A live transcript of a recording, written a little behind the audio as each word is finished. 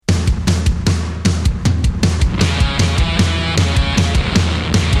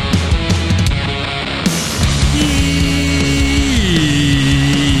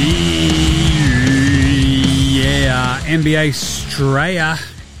NBA Straya.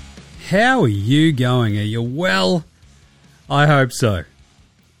 How are you going? Are you well? I hope so.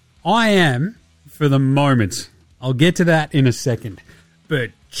 I am, for the moment. I'll get to that in a second.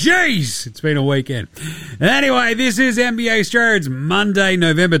 But jeez, it's been a weekend. Anyway, this is NBA Straya. It's Monday,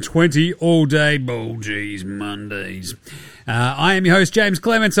 November 20, all day. Oh, geez, Mondays. I am your host, James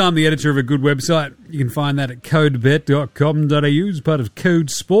Clements. I'm the editor of a good website. You can find that at codebet.com.au as part of Code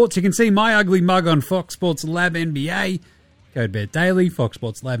Sports. You can see my ugly mug on Fox Sports Lab NBA, CodeBet Daily, Fox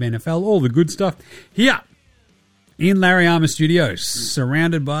Sports Lab NFL, all the good stuff. Here in Larry Armour Studios,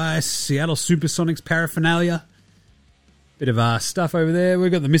 surrounded by Seattle Supersonics paraphernalia. Bit of stuff over there.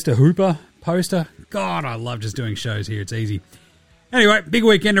 We've got the Mr. Hooper poster. God, I love just doing shows here. It's easy. Anyway, big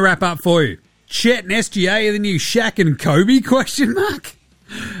weekend to wrap up for you. Chet and SGA are the new Shaq and Kobe, question mark?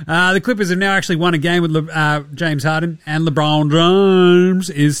 The Clippers have now actually won a game with James Harden, and LeBron James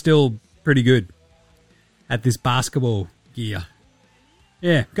is still pretty good at this basketball gear.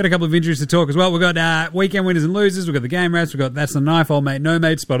 Yeah, got a couple of injuries to talk as well. We've got weekend winners and losers. We've got the game rats. We've got That's the Knife, Old Mate, No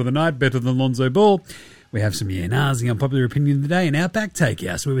Mate, Spot of the Night, Better Than Lonzo Ball. We have some Nazi unpopular opinion of the day and Outback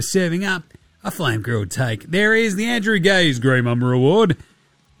Takehouse, where we're serving up a flame-grilled take. There is the Andrew Gaze Grey Mummer Award.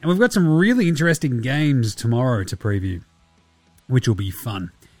 And we've got some really interesting games tomorrow to preview, which will be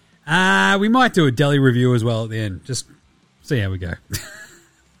fun. We might do a deli review as well at the end. Just see how we go.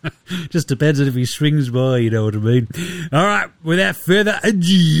 Just depends on if he swings by, you know what I mean. All right, without further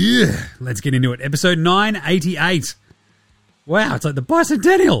ado, let's get into it. Episode 988. Wow, it's like the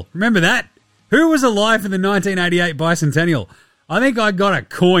bicentennial. Remember that? Who was alive for the 1988 bicentennial? I think I got a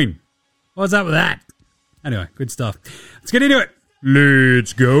coin. What's up with that? Anyway, good stuff. Let's get into it.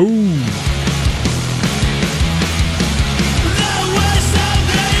 Let's go.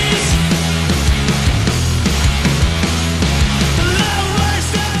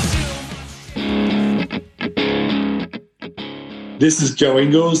 This is Joe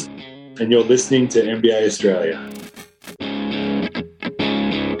Ingles, and you're listening to NBA Australia.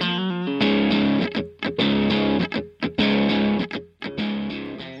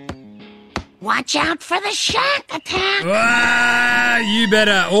 Watch out for the Shaq attack. You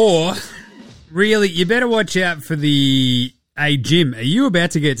better, or really, you better watch out for the, hey, Jim, are you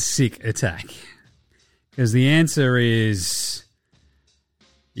about to get sick attack? Because the answer is,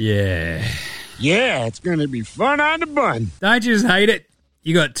 yeah. Yeah, it's going to be fun on the bun. Don't you just hate it?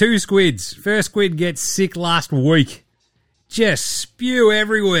 You got two squids. First squid gets sick last week. Just spew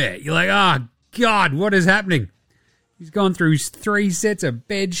everywhere. You're like, oh, God, what is happening? He's gone through 3 sets of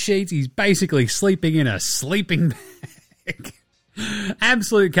bed sheets. He's basically sleeping in a sleeping bag.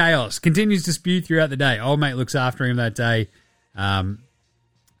 Absolute chaos. Continues to spew throughout the day. Old mate looks after him that day.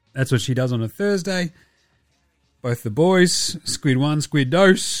 That's what she does on a Thursday. Both the boys, squid one, squid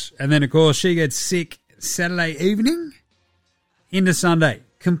dose. And then, of course, she gets sick Saturday evening into Sunday.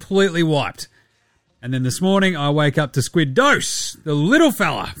 Completely wiped. And then this morning, I wake up to squid dose, the little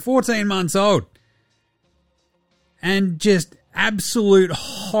fella, 14 months old. And just absolute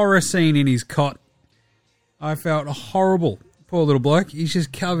horror scene in his cot. I felt horrible. Poor little bloke. He's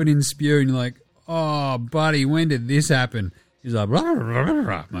just covered in spew. And you're like, oh, buddy, when did this happen? He's like, blah, blah, blah,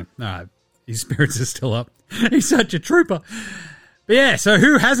 blah. I'm like, no, his spirits are still up. He's such a trooper. But yeah, so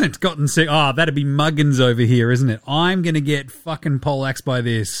who hasn't gotten sick? Oh, that'd be Muggins over here, isn't it? I'm going to get fucking poleaxed by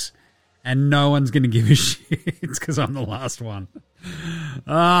this. And no one's going to give a shit. It's because I'm the last one.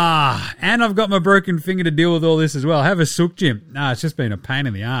 And I've got my broken finger to deal with all this as well. Have a sook, Jim. Nah, it's just been a pain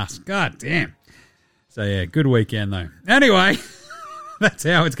in the ass. God damn. So yeah, good weekend though. Anyway, that's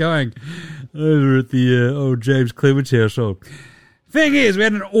how it's going over at the old James Clements household. Thing is, we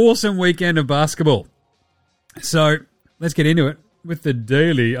had an awesome weekend of basketball. So let's get into it with the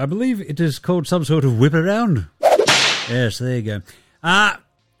daily. I believe it is called some sort of whip around. Yes, there you go.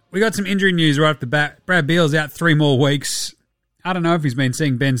 We got some injury news right off the bat. Brad Beal's out 3 more weeks. I don't know if he's been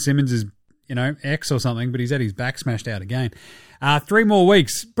seeing Ben Simmons' ex or something, but he's had his back smashed out again. 3 more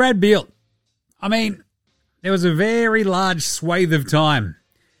weeks. Brad Beal. I mean, there was a very large swathe of time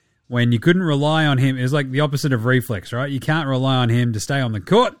when you couldn't rely on him. It was like the opposite of reflex, right? You can't rely on him to stay on the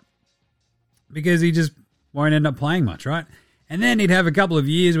court because he just won't end up playing much, right? And then he'd have a couple of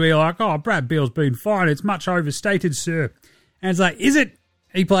years where you're like, oh, Brad Beal's been fine. It's much overstated, sir. And it's like, is it?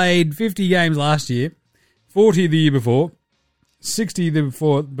 He played 50 games last year, 40 the year before, 60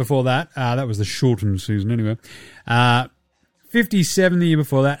 the before that. That was the shortened season anyway. 57 the year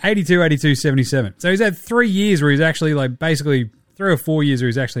before that, 82, 82, 77. So he's had 3 years where he's actually like basically 3 or 4 years where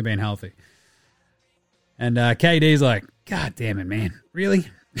he's actually been healthy. And KD's like, God damn it, man. Really?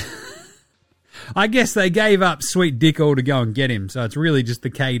 I guess they gave up sweet dick all to go and get him. So it's really just the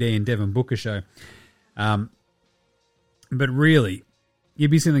KD and Devin Booker show. But really,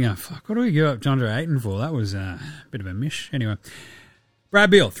 you'd be sitting there going, fuck, what do we give up DeAndre Ayton for? That was a bit of a mish. Anyway,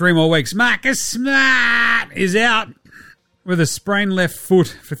 Brad Beal, 3 more weeks. Marcus Smart is out with a sprained left foot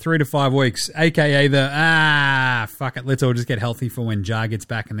for 3 to 5 weeks, a.k.a. the, fuck it, let's all just get healthy for when Jar gets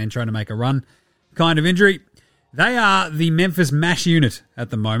back and then try to make a run kind of injury. They are the Memphis MASH unit at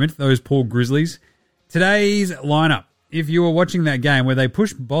the moment, those poor Grizzlies. Today's lineup, if you were watching that game where they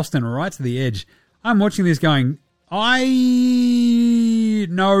pushed Boston right to the edge, I'm watching this going, I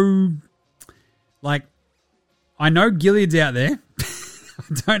know Gilead's out there.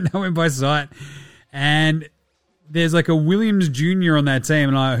 I don't know him by sight. And there's like a Williams Jr. on that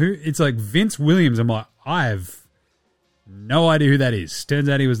team. And it's like Vince Williams. I'm like, I have no idea who that is. Turns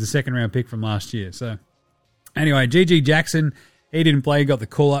out he was the second round pick from last year. So anyway, G.G. Jackson, he didn't play. He got the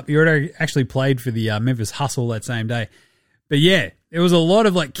call up. He already actually played for the Memphis Hustle that same day. But yeah, there was a lot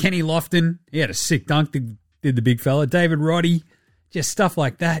of like Kenny Lofton. He had a sick dunk, did the big fella. David Roddy, just stuff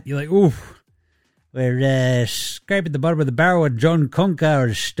like that. You're like, ooh. We're scraping the bottom of the barrel with John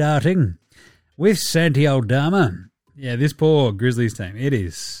Concar starting with Santi Aldama. Yeah, this poor Grizzlies team. It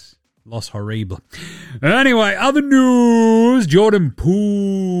is Los Horrible. Anyway, other news. Jordan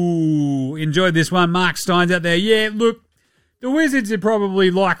Poole. Enjoyed this one. Mark Stein's out there. Yeah, look, the Wizards are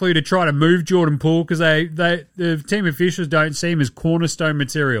probably likely to try to move Jordan Poole because the team officials don't see him as cornerstone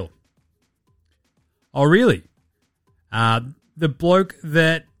material. Oh, really? The bloke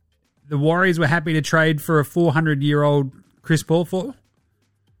that the Warriors were happy to trade for a 400-year-old Chris Paul for?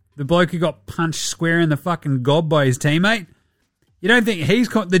 The bloke who got punched square in the fucking gob by his teammate? You don't think he's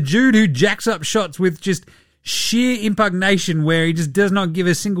the dude who jacks up shots with just sheer impugnation where he just does not give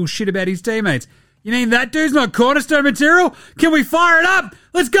a single shit about his teammates? You mean that dude's not cornerstone material? Can we fire it up?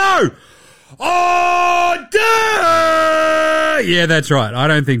 Let's go! Oh, duh! Yeah, that's right. I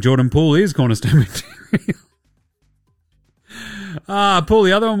don't think Jordan Poole is cornerstone material. Paul,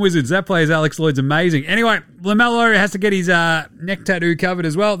 the other one, Wizards. That plays Alex Lloyd's amazing. Anyway, LaMelo has to get his neck tattoo covered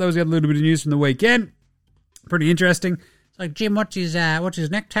as well. That was a little bit of news from the weekend. Pretty interesting. It's like, Jim, what's his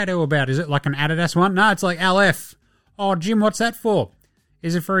neck tattoo about? Is it like an Adidas one? No, it's like LF. Oh, Jim, what's that for?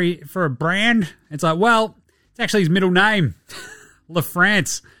 Is it for a brand? It's like, well, it's actually his middle name,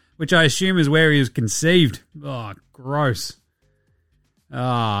 LaFrance, which I assume is where he was conceived. Oh, gross.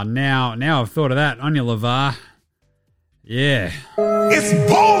 Oh, now I've thought of that. Anya LeVar. Yeah. It's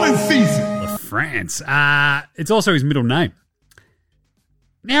bowling season. France. It's also his middle name.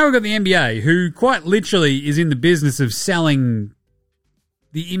 Now we've got the NBA, who quite literally is in the business of selling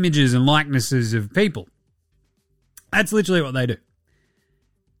the images and likenesses of people. That's literally what they do.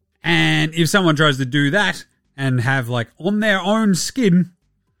 And if someone tries to do that and have, like, on their own skin,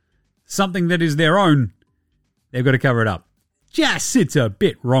 something that is their own, they've got to cover it up. Just sits a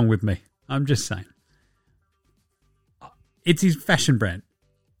bit wrong with me. I'm just saying. It's his fashion brand.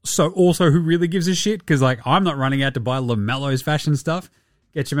 So also, who really gives a shit? Because, like, I'm not running out to buy LaMelo's fashion stuff.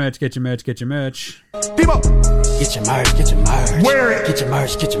 Get your merch, get your merch, get your merch. People, Get your merch, get your merch. wear it. Get your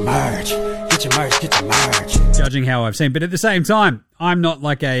merch, get your merch. Get your merch, get your merch. Judging how I've seen. But at the same time, I'm not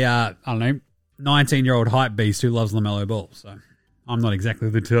like a, 19-year-old hype beast who loves LaMelo Ball. So I'm not exactly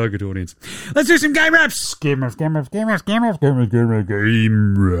the target audience. Let's do some game raps. Game raps.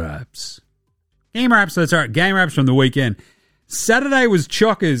 Game raps, that's right. Game raps from the weekend. Saturday was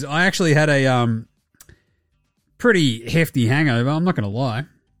chockers. I actually had a pretty hefty hangover. I'm not going to lie.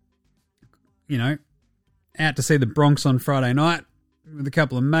 You know, out to see the Bronx on Friday night with a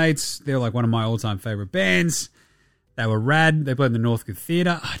couple of mates. They were like one of my all-time favourite bands. They were rad. They played in the Northcote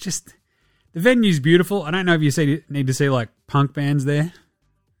Theatre. The venue's beautiful. I don't know if you need to see like punk bands there.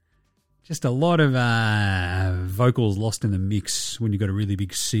 Just a lot of vocals lost in the mix when you've got a really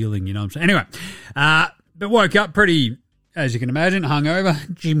big ceiling, you know what I'm saying? Anyway, but woke up pretty, as you can imagine,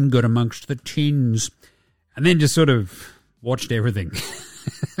 hungover. Jim got amongst the tins. And then just sort of watched everything.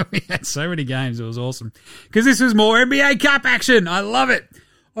 We had so many games. It was awesome. Because this was more NBA Cup action. I love it.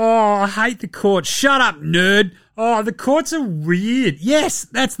 Oh, I hate the courts. Shut up, nerd. Oh, the courts are weird. Yes,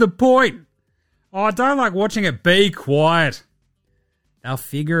 that's the point. Oh, I don't like watching it. Be quiet. They'll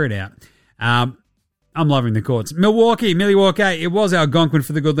figure it out. I'm loving the courts. Milwaukee, it was Algonquin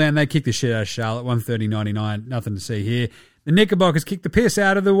for the good land. They kicked the shit out of Charlotte, 130-99. Nothing to see here. The Knickerbockers kicked the piss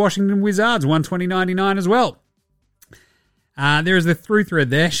out of the Washington Wizards, 120-99 as well. There is the through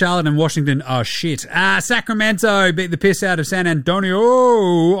thread there. Charlotte and Washington, oh shit. Sacramento beat the piss out of San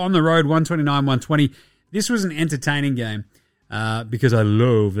Antonio on the road, 129-120. This was an entertaining game because I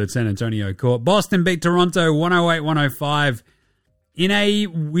love that San Antonio court. Boston beat Toronto, 108-105 in a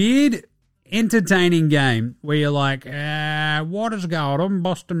weird, entertaining game where you're like, what is going on,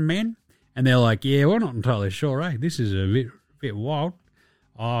 Boston men? And they're like, yeah, we're not entirely sure, eh? This is a bit wild.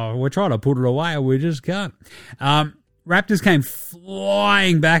 We're trying to put it away, we just can't. Raptors came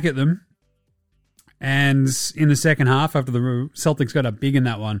flying back at them. And in the second half, after the Celtics got up big in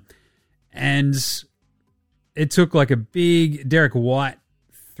that one, and it took like a big Derek White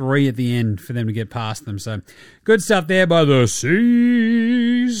 3 at the end for them to get past them. So good stuff there by the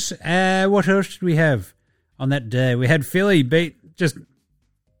C's. What else did we have on that day? We had Philly just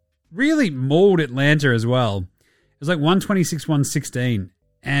really mauled Atlanta as well. It was like 126-116.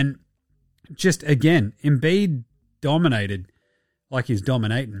 And just, again, Embiid dominated like he's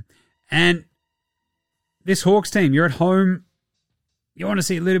dominating. And this Hawks team, you're at home, you want to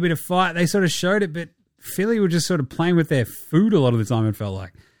see a little bit of fight. They sort of showed it, but Philly were just sort of playing with their food a lot of the time, it felt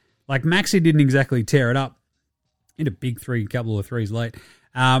like. Like Maxey didn't exactly tear it up. Hit a big three, couple of threes late.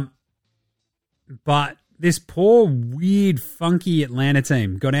 But this poor, weird, funky Atlanta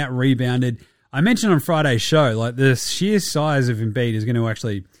team got out rebounded. I mentioned on Friday's show, like the sheer size of Embiid is going to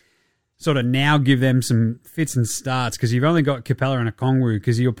actually sort of now give them some fits and starts because you've only got Capella and Okongwu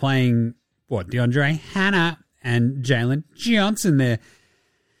because you're playing, DeAndre Hannah and Jalen Johnson there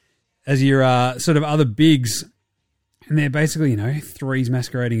as your sort of other bigs. And they're basically, threes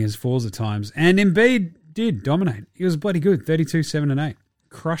masquerading as fours at times. And Embiid did dominate. He was bloody good, 32, 7, and 8.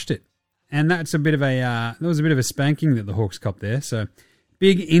 Crushed it. And that's a bit of that was a bit of a spanking that the Hawks copped there. So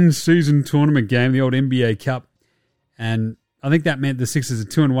big in-season tournament game, the old NBA Cup. And I think that meant the Sixers are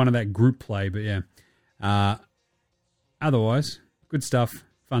 2-1 of that group play. But yeah, otherwise, good stuff,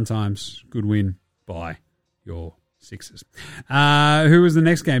 fun times, good win by your Sixers. Who was the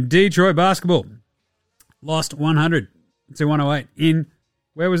next game? Detroit basketball lost 100-108 in,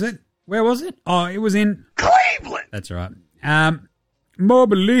 where was it? Oh, it was in Cleveland. That's right.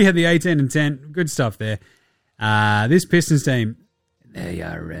 Mobley had the 18 and 10. Good stuff there. This Pistons team, they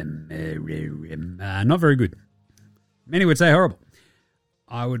are not very good. Many would say horrible.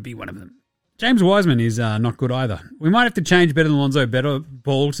 I would be one of them. James Wiseman is not good either. We might have to change better than Lonzo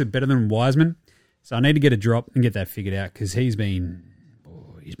Ball to better than Wiseman. So I need to get a drop and get that figured out because he's been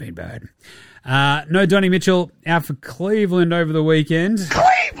bad. No Donnie Mitchell out for Cleveland over the weekend.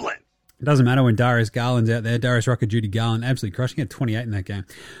 Cleveland. It doesn't matter when Darius Garland's out there. Darius Rucker, Judy Garland, absolutely crushing. He had 28 in that game.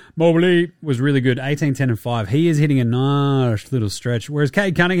 Mobley was really good, 18, 10, and 5. He is hitting a nice little stretch, whereas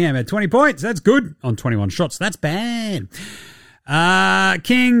Cade Cunningham had 20 points. That's good on 21 shots. That's bad.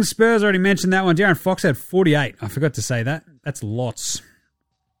 Kings, Spurs, already mentioned that one. De'Aaron Fox had 48. I forgot to say that. That's lots.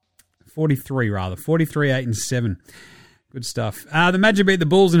 43, rather. 43, 8, and 7. Good stuff. The Magic beat the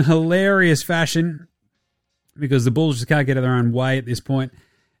Bulls in hilarious fashion because the Bulls just can't get out of their own way at this point.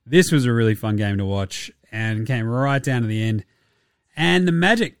 This was a really fun game to watch and came right down to the end. And the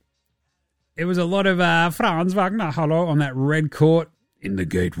Magic, it was a lot of Franz Wagner hello on that red court in the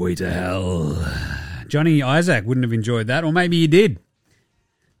gateway to hell. Johnny Isaac wouldn't have enjoyed that, or maybe he did.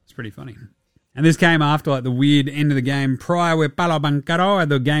 It's pretty funny. And this came after like the weird end of the game prior where Paulo Banchero had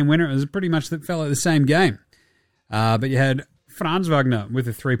the game winner. It was pretty much that felt like the same game. But you had Franz Wagner with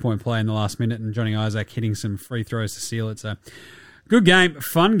a 3-point play in the last minute and Johnny Isaac hitting some free throws to seal it. So good game,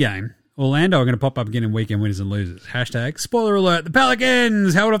 fun game. Orlando are going to pop up again in weekend winners and losers. Hashtag spoiler alert. The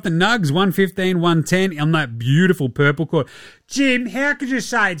Pelicans held off the Nugs 115-110 on that beautiful purple court. Jim, how could you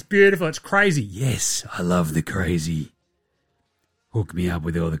say it's beautiful? It's crazy. Yes, I love the crazy. Hook me up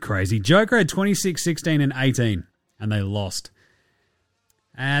with all the crazy. Joker had 26, 16, and 18, and they lost.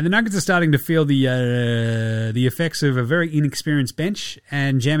 And the Nuggets are starting to feel the effects of a very inexperienced bench,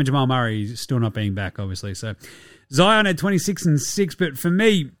 and Jam and Jamal Murray still not being back, obviously. So Zion had 26 and 6, but for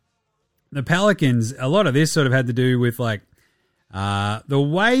me, the Pelicans, a lot of this sort of had to do with like the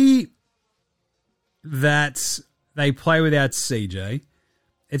way that they play without CJ.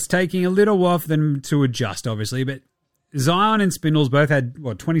 It's taking a little while for them to adjust, obviously, but Zion and Spindles both had,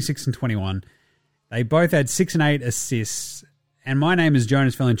 26 and 21. They both had 6 and 8 assists. And my name is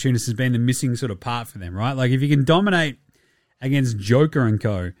Jonas Valanciunas has been the missing sort of part for them, right? Like if you can dominate against Joker and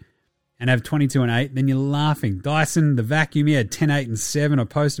co and have 22 and 8, then you're laughing. Dyson, the vacuum, he had 10, 8, and 7. I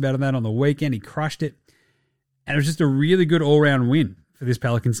posted about that on the weekend. He crushed it. And it was just a really good all-round win for this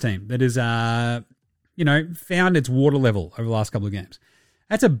Pelicans team that has, found its water level over the last couple of games.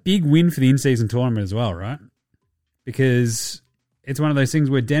 That's a big win for the in-season tournament as well, right? Because it's one of those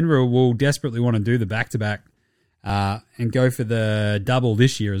things where Denver will desperately want to do the back-to-back and go for the double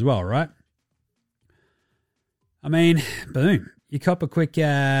this year as well, right? I mean, boom. You cop a quick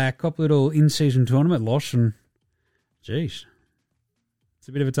little in-season tournament loss and, geez, it's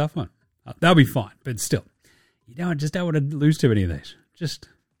a bit of a tough one. They'll be fine, but still, you don't want to lose too many of these.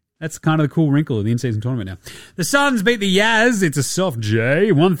 That's kind of the cool wrinkle of the in-season tournament now. The Suns beat the Jazz. It's a soft J,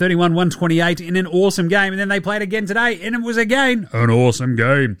 131-128 in an awesome game. And then they played again today, and it was again an awesome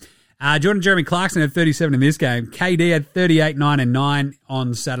game. Jordan Jeremy Clarkson had 37 in this game. KD had 38, 9, and 9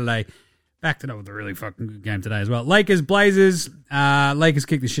 on Saturday. Backed it up with a really fucking good game today as well. Lakers, Blazers. Lakers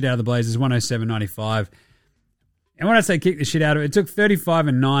kicked the shit out of the Blazers, 107-95. And when I say kick the shit out of it, it took 35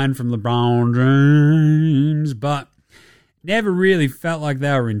 and 9 from LeBron James, but never really felt like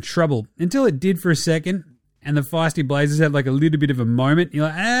they were in trouble until it did for a second. And the feisty Blazers had like a little bit of a moment. You're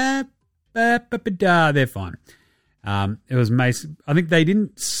like, they're fine. It was Mace. I think they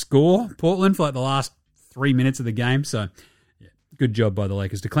didn't score Portland for like the last 3 minutes of the game. So, yeah, good job by the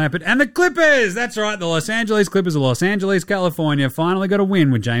Lakers to clamp it. And the Clippers, that's right, the Los Angeles Clippers of Los Angeles, California, finally got a win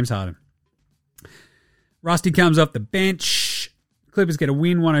with James Harden. Rusty comes off the bench. Clippers get a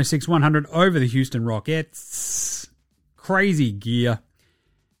win, 106-100 over the Houston Rockets. Crazy gear.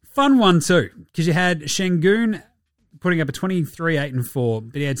 Fun one too, because you had Şengün putting up a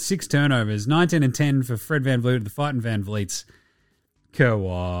 23-8-4, but he had 6 turnovers, 19 and 10 for Fred VanVleet, the fighting Van Vliets.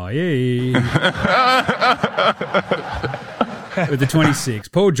 Kawhi with the 26.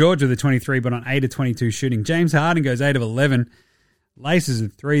 Paul George with the 23, but on 8 of 22 shooting. James Harden goes 8 of 11. Laces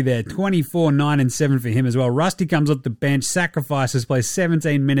at 3 there, 24, 9, and 7 for him as well. Rusty comes off the bench, sacrifices, plays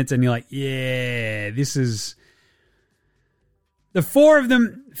 17 minutes, and you're like, yeah, this is... The 4 of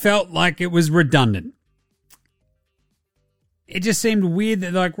them felt like it was redundant. It just seemed weird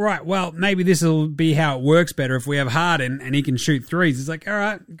that, like, right, well, maybe this will be how it works better if we have Harden and he can shoot threes. It's like, all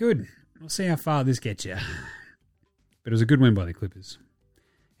right, good. We'll see how far this gets you. But it was a good win by the Clippers.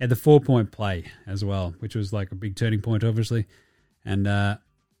 Had the 4-point play as well, which was like a big turning point, obviously. And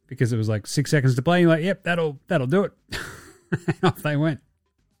because it was like 6 seconds to play, you're like, yep, that'll do it. Off they went.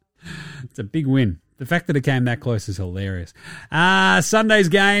 It's a big win. The fact that it came that close is hilarious. Sunday's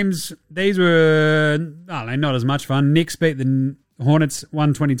games, these were, I don't know, not as much fun. Knicks beat the Hornets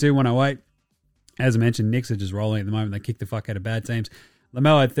 122-108. As I mentioned, Knicks are just rolling at the moment. They kick the fuck out of bad teams.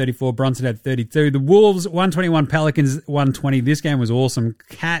 LaMelo had 34, Brunson had 32. The Wolves, 121, Pelicans 120. This game was awesome.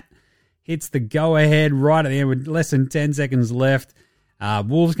 Cat hits the go-ahead right at the end with less than 10 seconds left.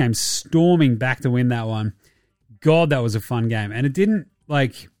 Wolves came storming back to win that one. God, that was a fun game. And it didn't,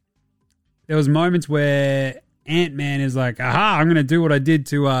 like, there was moments where Ant-Man is like, aha, I'm going to do what I did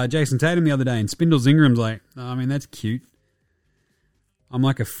to Jason Tatum the other day. And Spindles Ingram's like, oh, I mean, that's cute. I'm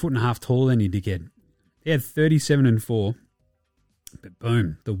like a foot and a half taller than you, dickhead. He had 37 and 4. But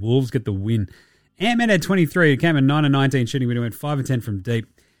boom, the Wolves get the win. Ant-Man had 23. It came in 9 and 19 shooting when he went 5 and 10 from deep.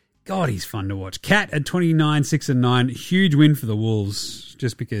 God, he's fun to watch. Cat at 29, 6 and 9. Huge win for the Wolves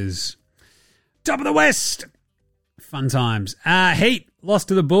just because top of the West. Fun times. Heat lost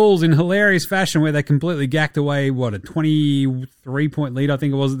to the Bulls in hilarious fashion where they completely gacked away, a 23-point lead I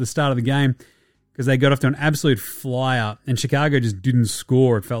think it was at the start of the game because they got off to an absolute flyer and Chicago just didn't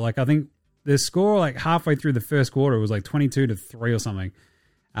score. It felt like, I think the score like halfway through the first quarter was like 22-3 or something.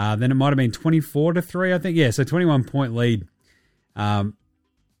 Then it might have been 24-3, I think. Yeah, so 21-point lead. And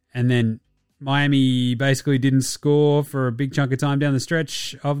then Miami basically didn't score for a big chunk of time down the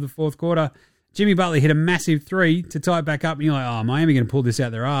stretch of the fourth quarter. Jimmy Butler hit a massive 3 to tie it back up, and you're like, oh, Miami going to pull this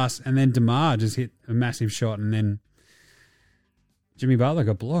out their ass. And then DeMar just hit a massive shot, and then Jimmy Butler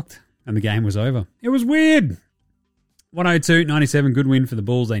got blocked, and the game was over. It was weird. 102-97, good win for the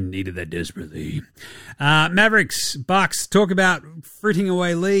Bulls. They needed that desperately. Mavericks, Bucks, talk about fritting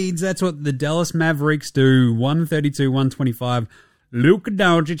away leads. That's what the Dallas Mavericks do. 132-125. Luka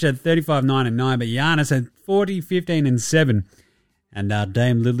Doncic had 35, 9 and 9, but Giannis had 40, 15 and 7. And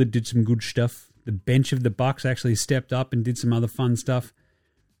Dame Lillard did some good stuff. The bench of the Bucks actually stepped up and did some other fun stuff.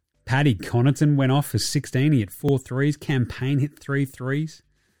 Paddy Connaughton went off for 16. He hit 4 threes. Campaign hit 3 threes.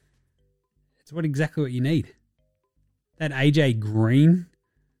 It's exactly what you need. That AJ Green,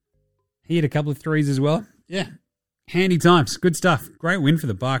 he hit a couple of threes as well. Yeah, handy times. Good stuff. Great win for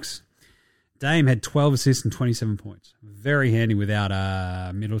the Bucks. Dame had 12 assists and 27 points. Very handy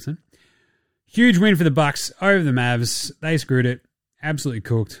without Middleton. Huge win for the Bucks over the Mavs. They screwed it. Absolutely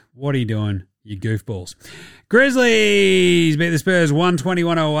cooked. What are you doing, you goofballs? Grizzlies beat the Spurs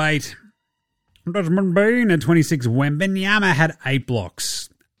 120-108. Desmond Bain at 26. Wembanyama had 8 blocks.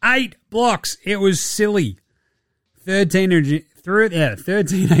 8 blocks. It was silly. Third teenager in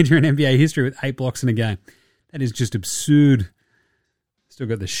NBA history with 8 blocks in a game. That is just absurd. Still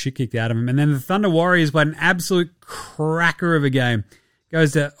got the shit kicked out of him. And then the Thunder Warriors played an absolute cracker of a game.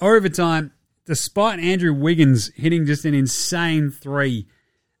 Goes to overtime, despite Andrew Wiggins hitting just an insane 3,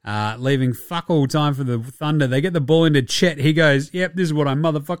 leaving fuck all time for the Thunder. They get the ball into Chet. He goes, yep, this is what I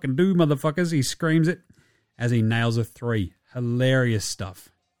motherfucking do, motherfuckers. He screams it as he nails a 3. Hilarious stuff.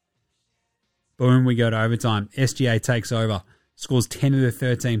 Boom, we go to overtime. SGA takes over, scores 10 of the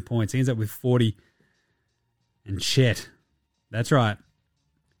 13 points. He ends up with 40. And Chet, that's right.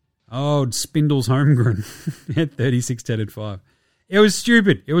 Oh, Spindle's Holmgren at 36, 10 and 5. It was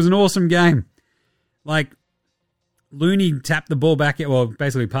stupid. It was an awesome game. Like, Looney tapped the ball back,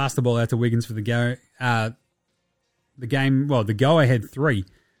 basically passed the ball out to Wiggins for the go-ahead 3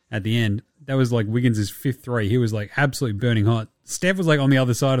 at the end. That was like Wiggins' fifth 3. He was like absolutely burning hot. Steph was like on the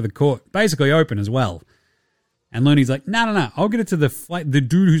other side of the court, basically open as well. And Looney's like, no, I'll get it to the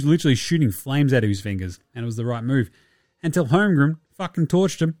dude who's literally shooting flames out of his fingers. And it was the right move. Until Holmgren fucking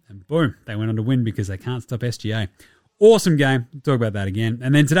torched him, and boom, they went on to win because they can't stop SGA. Awesome game. We'll talk about that again.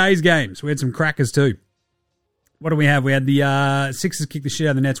 And then today's games, we had some crackers too. What do we have? We had the Sixers kick the shit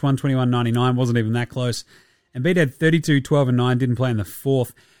out of the Nets, 121-99. Wasn't even that close. Embiid had 32, 12, and 9. Didn't play in the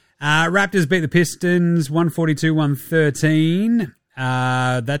fourth. Raptors beat the Pistons, 142-113.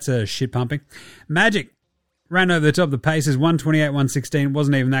 That's a shit pumping. Magic ran over the top of the Pacers, 128-116.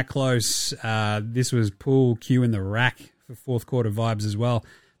 Wasn't even that close. This was pool Q in the rack for fourth quarter vibes as well.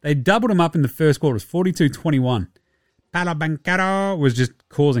 They doubled them up in the first quarter. It was 42-21. Paolo Banchero was just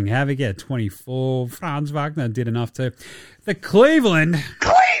causing havoc. Yeah, 24. Franz Wagner did enough too. The Cleveland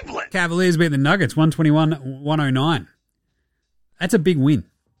Cavaliers beat the Nuggets, 121-109. That's a big win.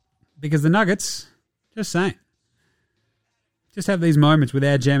 Because the Nuggets, just saying, just have these moments with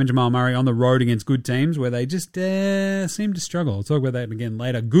our Jam and Jamal Murray on the road against good teams where they just seem to struggle. I'll talk about that again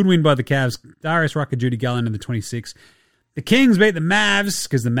later. Good win by the Cavs. Darius Rucker, Judy Garland in the 26. The Kings beat the Mavs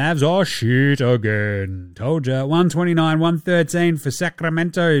because the Mavs are shit again. Told ya. 129-113 for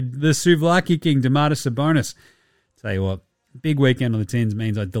Sacramento. The Souvlaki King, Domantas Sabonis. Tell you what, big weekend on the Tins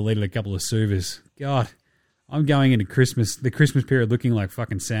means I deleted a couple of Suvas. God, I'm going into the Christmas period looking like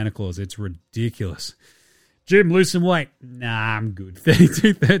fucking Santa Claus. It's ridiculous. Jim, lose some weight. Nah, I'm good.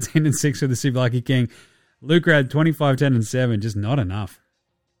 32-13-6 for the Souvlaki King. Luka had 25-10-7. Just not enough.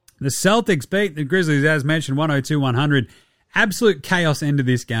 The Celtics beat the Grizzlies, as mentioned, 102-100. Absolute chaos end of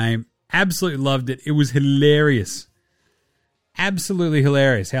this game. Absolutely loved it. It was hilarious. Absolutely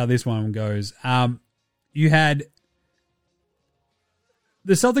hilarious how this one goes. You had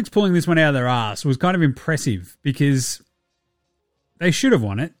the Celtics pulling this one out of their ass was kind of impressive because they should have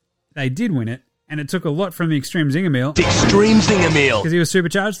won it. They did win it. And it took a lot from the Extreme Zinger Meal. Extreme Zinger Meal. Because he was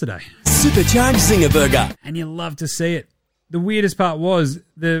supercharged today. Supercharged Zinger Burger. And you love to see it. The weirdest part was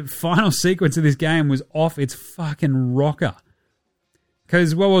the final sequence of this game was off its fucking rocker.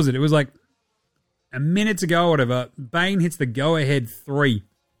 Because what was it? It was like a minute ago or whatever. Bane hits the go-ahead 3.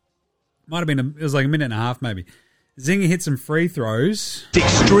 Might have been, it was like a minute and a half maybe. Zinger hits some free throws.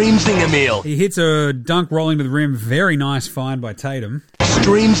 Extreme Zinger Meal. He hits a dunk rolling to the rim. Very nice find by Tatum.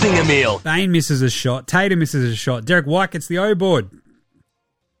 Extreme Zinger Meal. Bane misses a shot. Tatum misses a shot. Derek White gets the O board.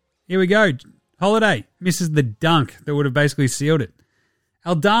 Here we go. Holiday misses the dunk that would have basically sealed it.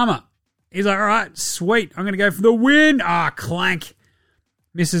 Aldama, he's like, all right, sweet. I'm going to go for the win. Clank.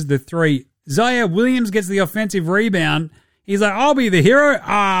 Misses the 3. Zaire Williams gets the offensive rebound. He's like, I'll be the hero.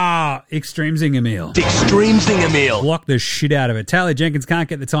 Extreme Zinger Meal. Extreme Zinger Meal. Block the shit out of it. Taylor Jenkins can't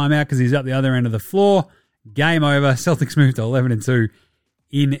get the timeout because he's up the other end of the floor. Game over. Celtics move to 11-2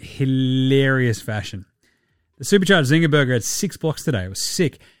 in hilarious fashion. The Supercharged Zinger Burger had 6 blocks today. It was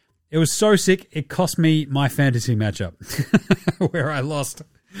sick. It was so sick, it cost me my fantasy matchup where I lost.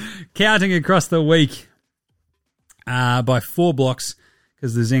 Counting across the week by 4 blocks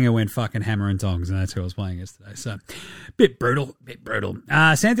because the Zinger went fucking hammer and tongs, and that's who I was playing yesterday. So, bit brutal.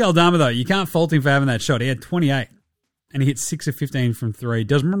 Santi Aldama, though, you can't fault him for having that shot. He had 28, and he hit 6 of 15 from 3.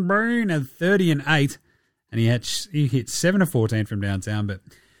 Desmond Bain had 30 and 8, and he hit 7 of 14 from downtown, but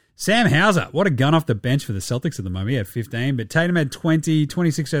Sam Hauser, what a gun off the bench for the Celtics at the moment. He had 15, but Tatum had 20,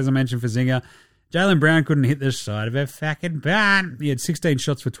 26 as I mentioned for Zinger. Jaylen Brown couldn't hit the side of a fucking barn. He had 16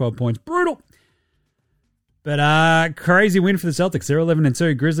 shots for 12 points. Brutal. But crazy win for the Celtics. They're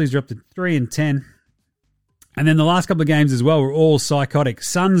 11-2. Grizzlies dropped to 3-10. And then the last couple of games as well were all psychotic.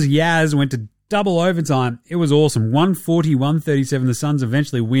 Suns Yaz went to double overtime. It was awesome. 140-137. The Suns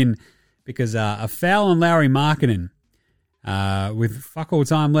eventually win because a foul on Lauri Markkanen. With fuck all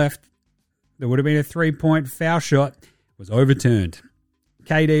time left, there would have been a 3-point foul shot. It was overturned.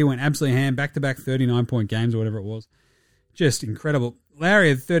 KD went absolutely ham, back-to-back 39-point games or whatever it was. Just incredible. Larry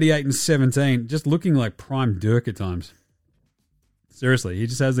had 38 and 17, just looking like prime Dirk at times. Seriously, he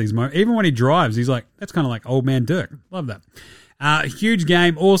just has these moments. Even when he drives, he's like, that's kind of like old man Dirk. Love that. Huge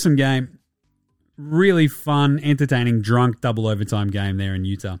game, awesome game. Really fun, entertaining, drunk, double overtime game there in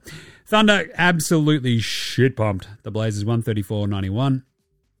Utah. Thunder absolutely shit-pumped. The Blazers 134-91.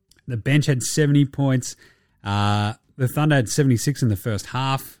 The bench had 70 points. The Thunder had 76 in the first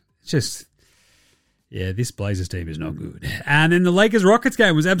half. It's just Yeah, this Blazers team is not good. And then the Lakers-Rockets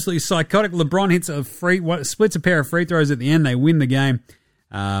game was absolutely psychotic. LeBron hits splits a pair of free throws at the end. They win the game.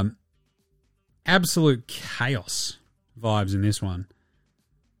 Absolute chaos vibes in this one.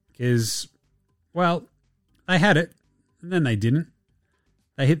 Because, well, they had it, and then they didn't.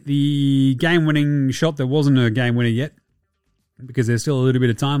 They hit the game-winning shot that wasn't a game-winner yet, because there's still a little bit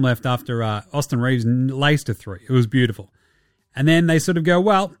of time left after Austin Reeves laced a three. It was beautiful. And then they sort of go,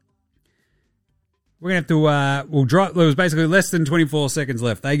 well, we're going to have to, we'll drop, there was basically less than 24 seconds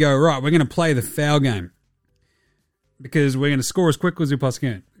left. They go, right, we're going to play the foul game because we're going to score as quickly as we possibly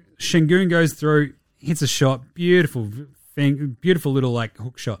can. Şengün goes through, hits a shot, beautiful thing, beautiful little like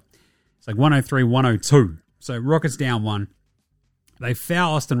hook shot. It's like 103-102. So Rockets down one. They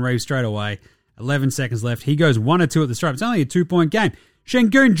foul Austin Reeves straight away. 11 seconds left. He goes 1 or 2 at the stripe. It's only a 2-point game.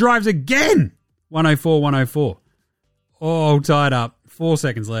 Şengün drives again. 104-104. All tied up. 4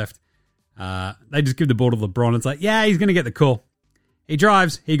 seconds left. They just give the ball to LeBron. It's like, yeah, he's going to get the call. He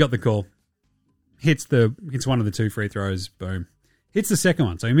drives. He got the call. Hits one of the 2 free throws. Boom. Hits the second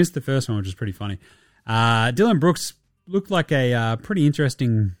one. So he missed the first one, which is pretty funny. Dylan Brooks looked like a pretty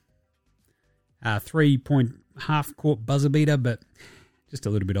interesting 3-point half-court buzzer beater, but just a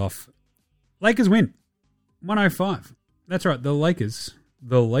little bit off. Lakers win. 105. That's right. The Lakers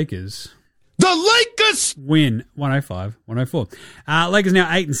win 105-104. Lakers now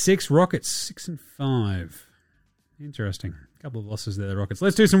 8-6. Rockets 6-5. Interesting. A couple of losses there, the Rockets.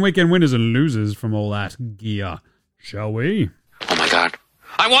 Let's do some weekend winners and losers from all that gear, shall we? Oh my God.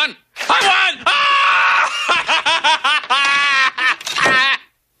 I won!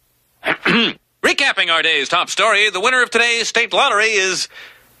 Recapping our day's top story, the winner of today's state lottery is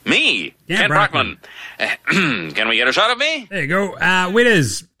me, Ken Brockman. Can we get a shot of me? There you go.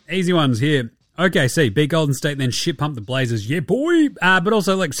 Winners. Easy ones here. OKC beat Golden State, then shit pump the Blazers. Yeah, boy. But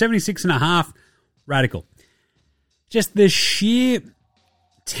also like 76.5. Radical. Just the sheer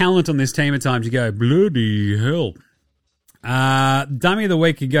talent on this team at times. You go, bloody hell. Dummy of the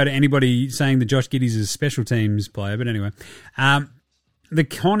week could go to anybody saying that Josh Giddey's a special teams player. But anyway, the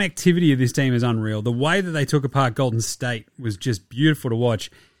connectivity of this team is unreal. The way that they took apart Golden State was just beautiful to watch.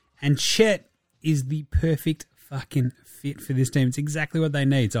 And Chet is the perfect fucking fit for this team. It's exactly what they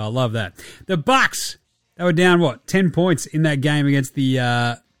need, so I love that. The Bucks, they were down, 10 points in that game against the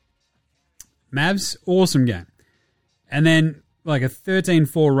Mavs. Awesome game. And then, like a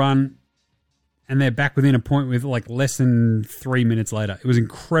 13-4 run, and they're back within a point with, like, less than 3 minutes later. It was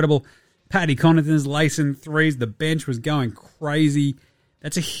incredible. Patty Connaughton's lacing threes. The bench was going crazy.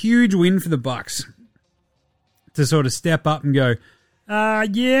 That's a huge win for the Bucks to sort of step up and go,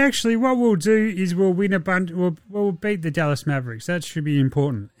 yeah, actually, what we'll do is we'll win a bunch. We'll beat the Dallas Mavericks. That should be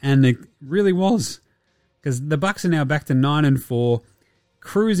important, and it really was, because the Bucks are now back to 9-4,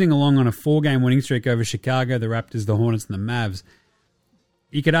 cruising along on a 4-game winning streak over Chicago, the Raptors, the Hornets, and the Mavs.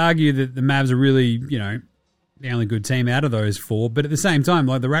 You could argue that the Mavs are really, the only good team out of those 4, but at the same time,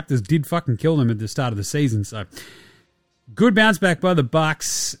 like the Raptors did fucking kill them at the start of the season. So good bounce back by the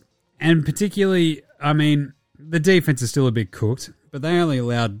Bucks, and particularly, the defense is still a bit cooked. But they only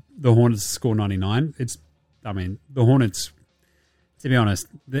allowed the Hornets to score 99. The Hornets, to be honest,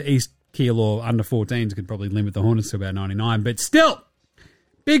 the East Keilor under 14s could probably limit the Hornets to about 99. But still,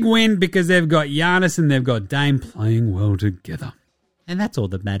 big win because they've got Giannis and they've got Dame playing well together. And that's all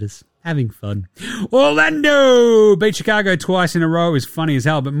that matters. Having fun. Orlando beat Chicago twice in a row. It was funny as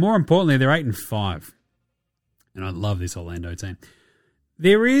hell. But more importantly, they're 8-5. And I love this Orlando team.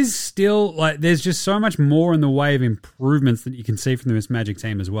 There is still, there's just so much more in the way of improvements that you can see from this Magic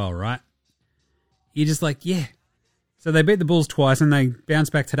team as well, right? You're just like, yeah. So they beat the Bulls twice, and they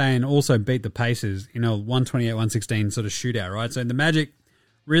bounced back today and also beat the Pacers in a 128-116 sort of shootout, right? So the Magic,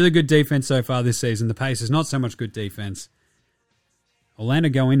 really good defense so far this season. The Pacers, not so much good defense. Orlando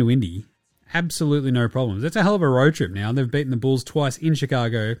go into Indy, absolutely no problems. That's a hell of a road trip now. They've beaten the Bulls twice in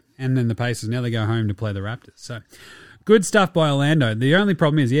Chicago, and then the Pacers. Now they go home to play the Raptors. So good stuff by Orlando. The only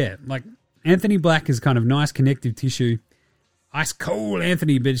problem is, Anthony Black is kind of nice connective tissue. Ice cold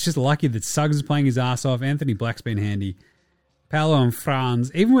Anthony, but it's just lucky that Suggs is playing his ass off. Anthony Black's been handy. Paolo and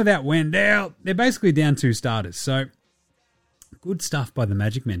Franz, even without Wendell, they're basically down 2 starters. So good stuff by the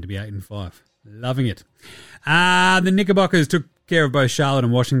Magic men to be 8-5. Loving it. The Knickerbockers took care of both Charlotte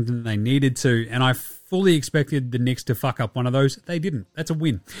and Washington. They needed to, and I fully expected the Knicks to fuck up one of those. They didn't. That's a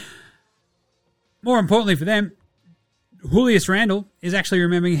win. More importantly for them, Julius Randle is actually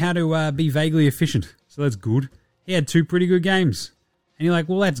remembering how to be vaguely efficient. So that's good. He had 2 pretty good games. And you're like,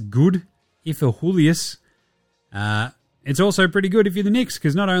 well, that's good if you're Julius. It's also pretty good if you're the Knicks,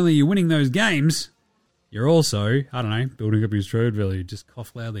 because not only are you winning those games, you're also, building up his trade value. Just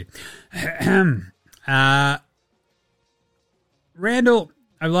cough loudly. Randall,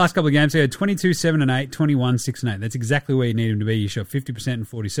 over the last couple of games, he had 22, 7 and 8, 21, 6 and 8. That's exactly where you need him to be. He shot 50% and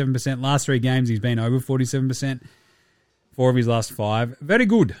 47%. Last 3 games, he's been over 47%. 4 of his last 5. Very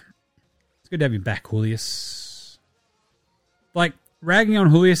good. It's good to have you back, Julius. Like, ragging on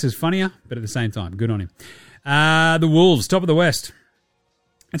Julius is funnier, but at the same time, good on him. The Wolves, top of the West.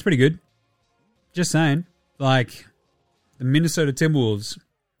 That's pretty good. Just saying. Like, the Minnesota Timberwolves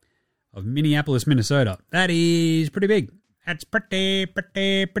of Minneapolis, Minnesota. That is pretty big. That's pretty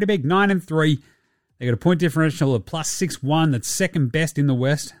big. 9-3. They got a point differential of plus 6-1. That's second best in the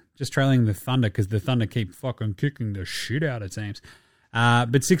West. Just trailing the Thunder because the Thunder keep fucking kicking the shit out of teams.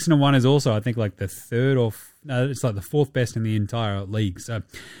 But 6-1 is also, I think, like the third or... No, it's like the 4th best in the entire league. So,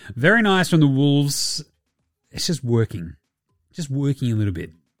 very nice from the Wolves. It's just working. Just working a little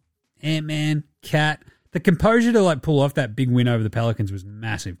bit. Ant-Man, Cat. The composure to like pull off that big win over the Pelicans was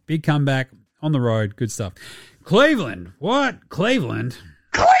massive. Big comeback on the road. Good stuff. Cleveland. What? Cleveland?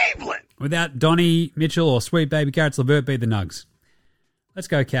 Without Donnie Mitchell or Sweet Baby Carrots LeVert beat the Nugs. Let's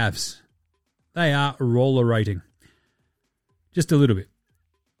go Cavs. They are roller rating. Just a little bit.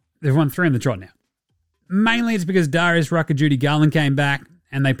 They've won 3 in the trot now. Mainly it's because Darius Rucker, Judy Garland came back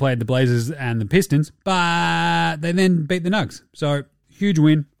and they played the Blazers and the Pistons, but they then beat the Nugs. So, huge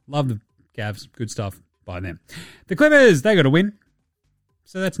win. Love the Cavs. Good stuff by them. The Clippers, they got a win.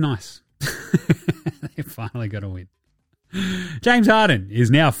 So that's nice. They finally got a win. James Harden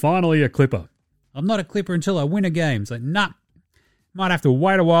is now finally a Clipper. I'm not a Clipper until I win a game. It's like, nah. Might have to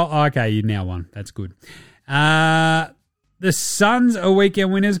wait a while. Oh, okay, you now won. That's good. The Suns are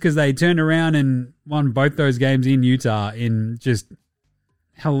weekend winners because they turned around and won both those games in Utah in just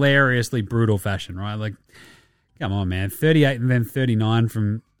hilariously brutal fashion, right? Like, come on, man. 38 and then 39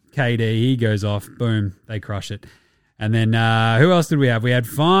 from KD. He goes off. Boom. They crush it. And then who else did we have? We had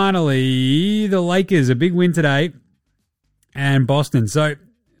finally the Lakers, a big win today, and Boston. So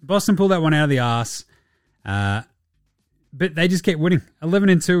Boston pulled that one out of the arse. But they just kept winning.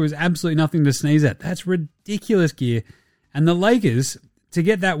 11-2 was absolutely nothing to sneeze at. That's ridiculous gear. And the Lakers, to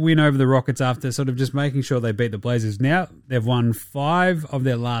get that win over the Rockets after sort of just making sure they beat the Blazers, now they've won 5 of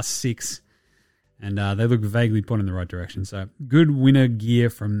their last 6. And they look vaguely pointing in the right direction. So good winner gear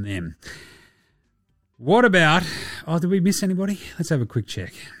from them. What about... Oh, did we miss anybody? Let's have a quick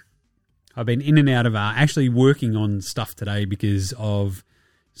check. I've been in and out of actually working on stuff today because of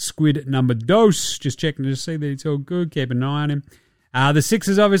Squid number dos. Just checking to see that it's all good. Keep an eye on him. The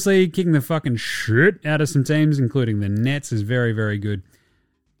Sixers obviously kicking the fucking shit out of some teams, including the Nets, is very, very good.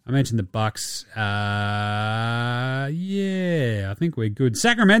 I mentioned the Bucks. Yeah, I think we're good.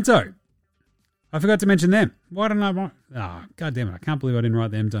 Sacramento. I forgot to mention them. Why didn't I? Oh, God damn it. I can't believe I didn't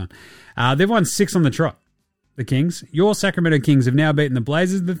write them down. They've won 6 on the trot. The Kings. Your Sacramento Kings have now beaten the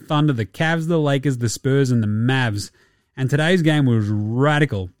Blazers, the Thunder, the Cavs, the Lakers, the Spurs, and the Mavs. And today's game was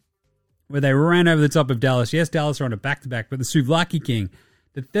radical, where they ran over the top of Dallas. Yes, Dallas are on a back-to-back, but the Souvlaki King,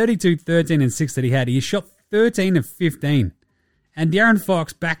 the 32, 13, and 6 that he had, he shot 13 of 15. And De'Aaron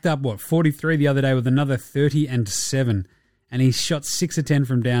Fox backed up, 43 the other day with another 30 and 7. And he shot 6 of 10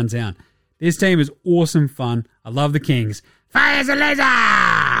 from downtown. This team is awesome fun. I love the Kings. Fire's a laser!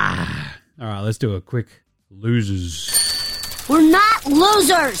 All right, let's do a quick losers. We're not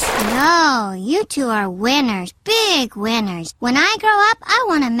losers. No, you two are winners. Big winners. When I grow up, I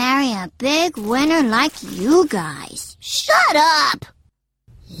want to marry a big winner like you guys. Shut up.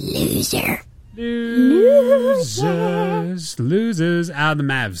 Loser. Losers are the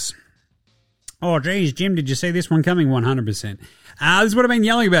Mavs. Oh, geez, Jim, did you see this one coming? 100%. This is what I've been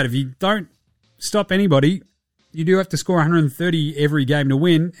yelling about. If you don't stop anybody, you do have to score 130 every game to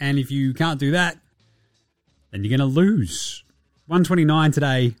win. And if you can't do that, then you're going to lose. 129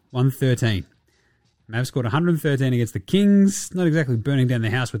 today, 113. Mavs scored 113 against the Kings. Not exactly burning down the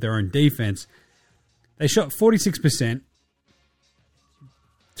house with their own defense. They shot 46%.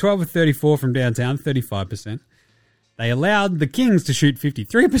 12 of 34 from downtown, 35%. They allowed the Kings to shoot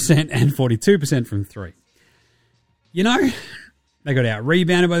 53% and 42% from 3. You know, they got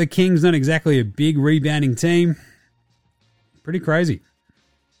out-rebounded by the Kings. Not exactly a big rebounding team. Pretty crazy.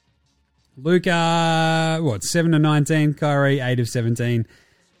 Luka, 7 of 19. Kyrie, 8 of 17.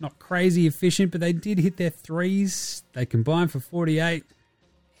 Not crazy efficient, but they did hit their threes. They combined for 48.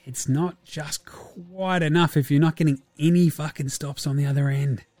 It's not just quite enough if you're not getting any fucking stops on the other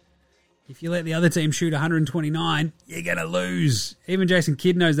end. If you let the other team shoot 129, you're going to lose. Even Jason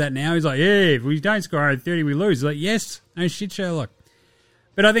Kidd knows that now. He's like, yeah, if we don't score 130, we lose. He's like, yes, no shit, Sherlock.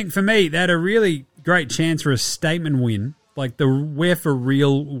 But I think for me, they had a really great chance for a statement win, like the we're for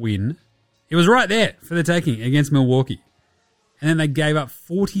real win. It was right there for the taking against Milwaukee. And then they gave up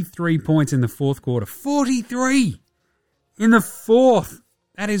 43 points in the fourth quarter. 43 in the fourth.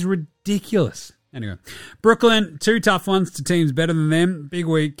 That is ridiculous. Anyway, Brooklyn, 2 tough ones to teams better than them. Big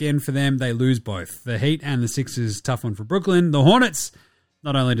weekend for them. They lose both. The Heat and the Sixers, tough one for Brooklyn. The Hornets,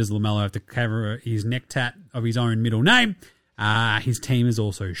 not only does LaMelo have to cover his neck tat of his own middle name, his team is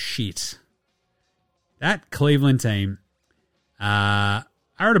also shit. That Cleveland team are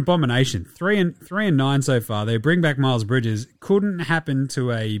an abomination. 3-9 so far. They bring back Miles Bridges. Couldn't happen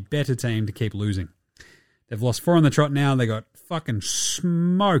to a better team to keep losing. They've lost 4 on the trot now. They got fucking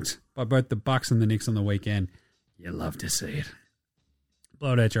smoked by both the Bucks and the Knicks on the weekend. You love to see it.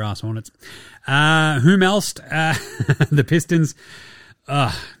 Blow it out your ass, Hornets. Whom else? The Pistons.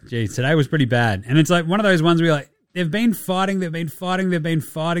 Today was pretty bad. And it's like one of those ones where they've been fighting, they've been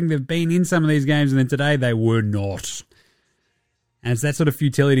in some of these games, and then today they were not. And it's that sort of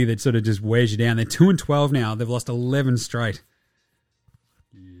futility that sort of just wears you down. They're 2-12 now. They've lost 11 straight.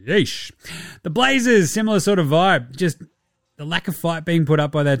 Yeesh. The Blazers, similar sort of vibe. Just the lack of fight being put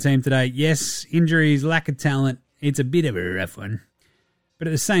up by that team today. Yes, injuries, lack of talent. It's a bit of a rough one. But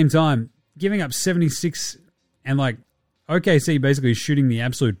at the same time, giving up 76 and OKC basically shooting the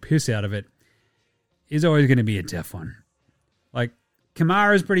absolute piss out of it is always going to be a tough one.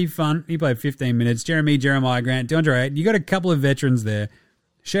 Kamara's pretty fun. He played 15 minutes. Jeremiah Grant, DeAndre Ayton. You got a couple of veterans there.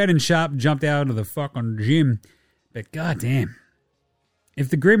 Shaden Sharp jumped out of the fucking gym. But goddamn. If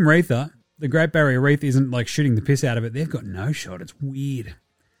the Grim Reaper, the Great Barrier Reef, isn't shooting the piss out of it, they've got no shot. It's weird.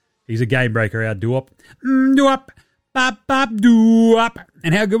 He's a game breaker out. Doop. Doop. Bop, bop, doop.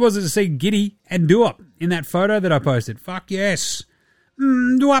 And how good was it to see Giddy and Doop in that photo that I posted? Fuck yes.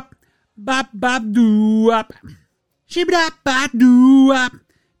 Doop. Bop, bop, doop. Shibba-dop-ba-doo-up.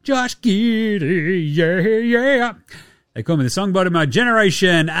 Josh Giddey, yeah. They call me the songbird of my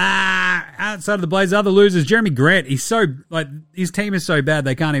generation. Outside of the Blazers, other losers, Jeremy Grant. He's so, his team is so bad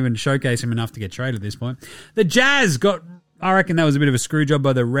they can't even showcase him enough to get traded at this point. The Jazz got, I reckon that was a bit of a screw job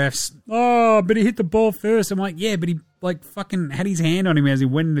by the refs. Oh, but he hit the ball first. I'm like, yeah, but he, fucking had his hand on him as he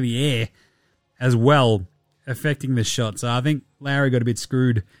went into the air as well, affecting the shot. So I think Lowry got a bit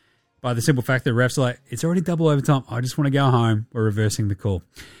screwed by the simple fact that refs are it's already double overtime. I just want to go home. We're reversing the call.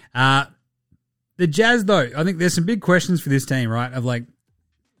 The Jazz, though, I think there's some big questions for this team, right? Of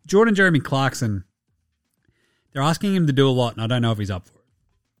Jordan Jeremy Clarkson, they're asking him to do a lot, and I don't know if he's up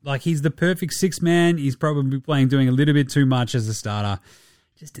for it. He's the perfect sixth man. He's probably doing a little bit too much as a starter.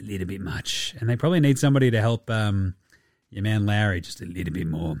 Just a little bit much. And they probably need somebody to help your man Lowry just a little bit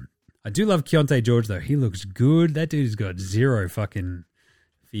more. I do love Keontae George, though. He looks good. That dude's got zero fucking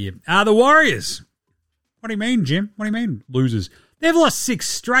fear. The Warriors. What do you mean, Jim? What do you mean, losers? They've lost 6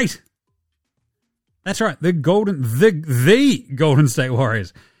 straight. That's right. The Golden State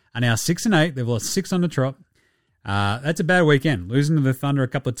Warriors are now 6-8. They've lost 6 on the trot. That's a bad weekend. Losing to the Thunder a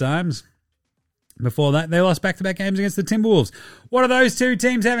couple of times. Before that, they lost back-to-back games against the Timberwolves. What do those two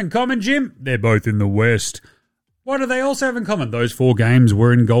teams have in common, Jim? They're both in the West. What do they also have in common? Those 4 games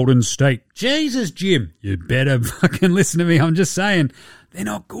were in Golden State. Jesus, Jim, you better fucking listen to me. I'm just saying, they're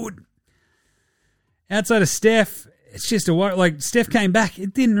not good. Outside of Steph, it's just Steph came back.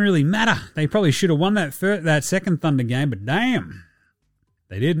 It didn't really matter. They probably should have won that second Thunder game, but damn,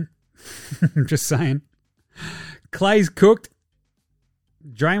 they didn't. Just saying. Clay's cooked.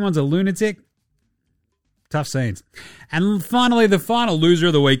 Draymond's a lunatic. Tough scenes. And finally, the final loser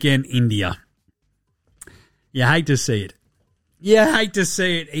of the weekend, India. You hate to see it. You hate to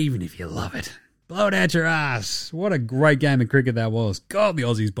see it, even if you love it. Blow it out your ass. What a great game of cricket that was. God, the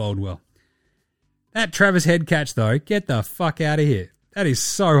Aussies bowled well. That Travis Head catch, though, get the fuck out of here. That is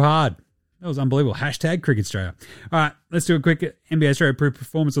so hard. That was unbelievable. Hashtag Cricket Straya. All right, let's do a quick NBA Australia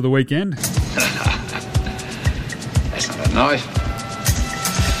performance of the weekend. That's not a knife.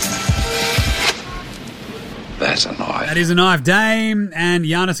 That's a knife. That is a knife. Dame and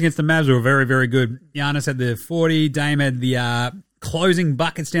Giannis against the Mavs were very, very good. Giannis had the 40. Dame had the closing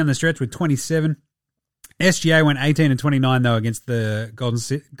buckets down the stretch with 27. SGA went 18-29, though, against the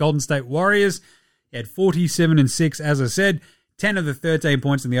Golden State Warriors. He had 47-6, as I said. 10 of the 13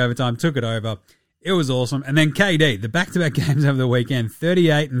 points in the overtime took it over. It was awesome. And then KD, the back-to-back games over the weekend,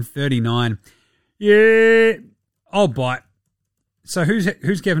 38-39. Yeah, I'll bite. So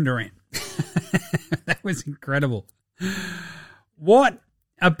who's Kevin Durant? That was incredible. What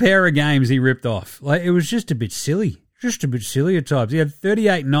a pair of games he ripped off. It was just a bit silly. Just a bit silly at times. He had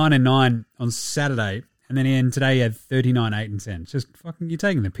 38-9-9 on Saturday. And then today he had 39-8-10. It's just fucking, you're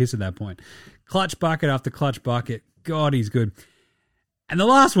taking the piss at that point. Clutch bucket after clutch bucket. God, he's good. And the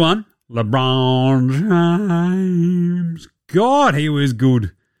last one, LeBron James. God, he was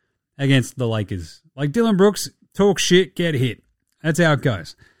good against the Lakers. Dylan Brooks, talk shit, get hit. That's how it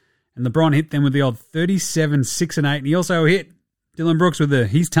goes. And LeBron hit them with the old 37, 6 and 8. And he also hit Dylan Brooks with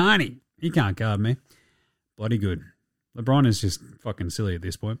he's tiny. He can't guard me. Bloody good. LeBron is just fucking silly at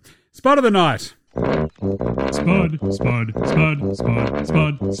this point. Spud of the night. Spud, spud, spud, spud, spud, spud,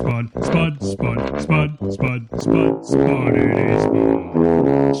 spud, spud, spud, spud, spud, spud, spud, it is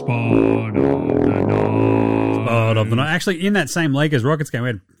spud of the night. Spud of the night. Actually, in that same Lakers-Rockets game, we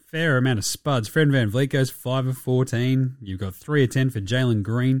had a fair amount of spuds. Fred VanVleet goes 5 of 14. You've got 3 of 10 for Jalen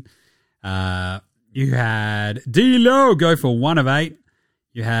Green. You had D-Lo go for 1 of 8.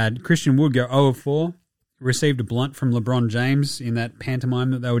 You had Christian Wood go 0 of 4. Received a blunt from LeBron James in that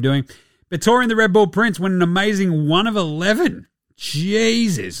pantomime that they were doing. Victoria and the Red Bull Prince went an amazing 1 of 11.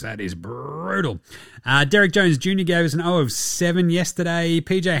 Jesus, that is brutal. Derek Jones Jr. gave us an 0 of 7 yesterday.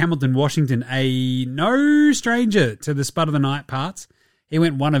 PJ Hamilton Washington, a no stranger to the Spud of the Night parts. He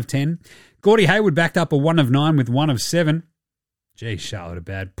went 1 of 10. Gordy Hayward backed up a 1 of 9 with 1 of 7. Gee, Charlotte are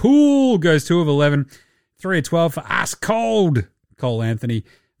bad. Poole goes 2 of 11. 3 of 12 for Us Cold, Cole Anthony.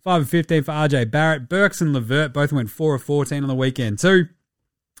 5 of 15 for RJ Barrett. Burks and Levert both went 4 of 14 on the weekend too.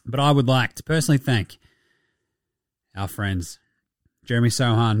 But I would like to personally thank our friends Jeremy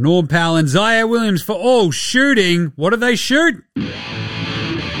Sohan, Norm Powell, and Zaire Williams for all shooting. What did they shoot? Chill,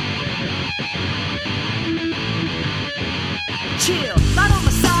 light on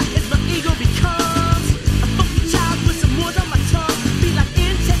my side as my ego becomes a funky child with some wood on my tongue. Be like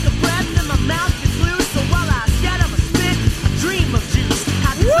in, take a breath, and my mouth gets loose. So while I scatter my spit, I dream of juice.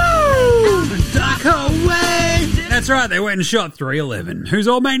 Woo! Dark away! That's right, they went and shot 311. Who's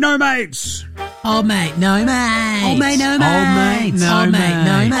old mate, no mates? Old mate, no mates. Old mate, no mates. Old mate, no mates.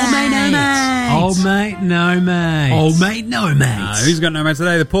 Old mate, no mates. Old mate, no mates. Old mate, no mates. Who's got no mates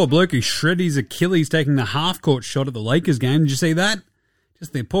today? The poor bloke who shredded his Achilles taking the half-court shot at the Lakers game. Did you see that?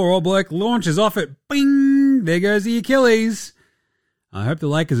 Just the poor old bloke launches off it. Bing! There goes the Achilles. I hope the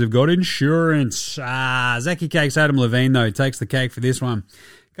Lakers have got insurance. Zachy Cakes Adam Levine, though, takes the cake for this one.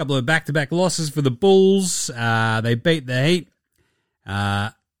 A couple of back-to-back losses for the Bulls. They beat the Heat.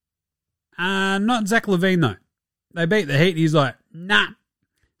 Not Zach Levine, though. They beat the Heat. He's like, nah.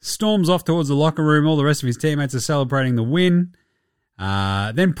 Storms off towards the locker room. All the rest of his teammates are celebrating the win.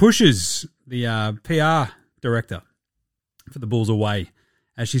 Then pushes the PR director for the Bulls away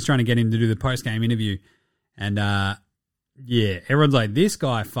as she's trying to get him to do the post-game interview. And, yeah, everyone's like, this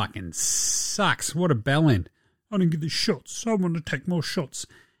guy fucking sucks. What a bellend. I didn't get the shots. I want to take more shots.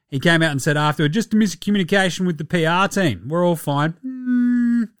 He came out and said afterward, just a miscommunication with the PR team. We're all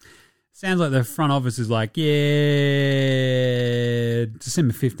fine. Sounds like the front office is like, yeah,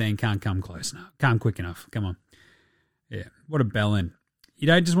 December 15 can't come close enough. Can't quick enough. Come on. Yeah, what a bellend. You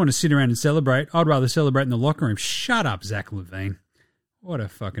don't just want to sit around and celebrate. I'd rather celebrate in the locker room. Shut up, Zach Levine. What a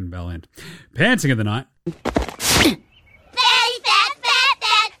fucking bellend. Pantsing of the night.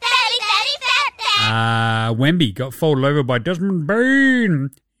 Wemby got folded over by Desmond Bain.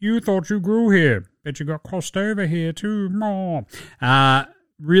 You thought you grew here. Bet you got crossed over here too. More.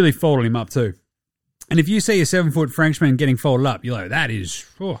 Really folded him up too. And if you see a 7-foot Frenchman getting folded up, you're like,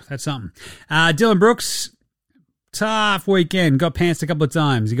 that's something. Dylan Brooks, tough weekend. Got pantsed a couple of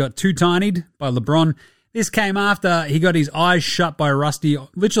times. He got too tinied by LeBron. This came after he got his eyes shut by Rusty.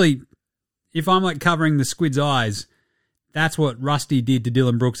 Literally, if I'm like covering the squid's eyes, that's what Rusty did to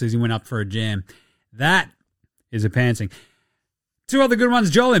Dylan Brooks as he went up for a jam. That is a pantsing. Two other good ones.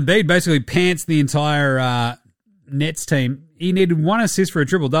 Joel Embiid basically pants the entire Nets team. He needed 1 assist for a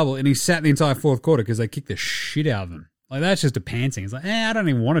triple-double, and he sat the entire fourth quarter because they kicked the shit out of him. Like, that's just a pantsing. It's like, I don't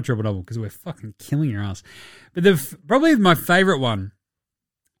even want a triple-double because we're fucking killing your ass. But probably my favorite one,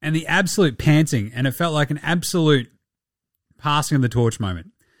 and the absolute pantsing, and it felt like an absolute passing of the torch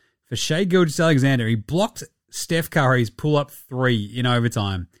moment. For Shai Gilgeous-Alexander, he blocked Steph Curry's pull-up 3 in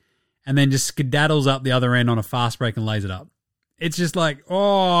overtime and then just skedaddles up the other end on a fast break and lays it up. It's just like,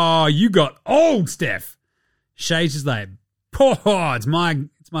 oh, you got old, Steph. Shai's just like, oh, it's my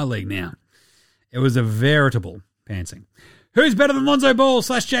league now. It was a veritable pantsing. Who's better than Lonzo Ball /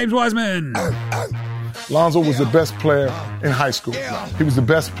 James Wiseman? Lonzo was the best player in high school. He was the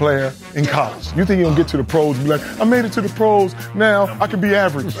best player in college. You think he'll get to the pros and be like, I made it to the pros, now I can be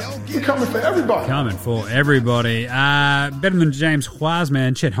average. We're coming for everybody. Coming for everybody. Better than James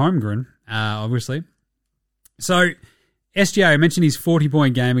Wiseman, Chet Holmgren, obviously. So, SGA, I mentioned his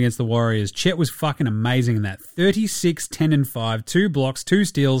 40-point game against the Warriors. Chet was fucking amazing in that. 36, 10, and 5, 2 blocks, 2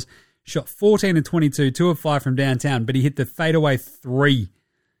 steals, shot 14 and 22, 2 of 5 from downtown, but he hit the fadeaway 3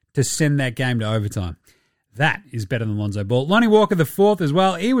 to send that game to overtime. That is better than Lonzo Ball. Lonnie Walker the fourth as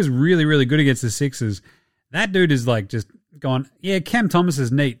well. He was really, really good against the Sixers. That dude is like just gone, yeah, Cam Thomas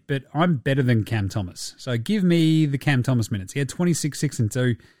is neat, but I'm better than Cam Thomas. So give me the Cam Thomas minutes. He had 26, 6 and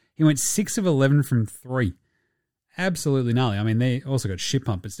 2. He went 6 of 11 from 3. Absolutely gnarly. I mean, they also got shit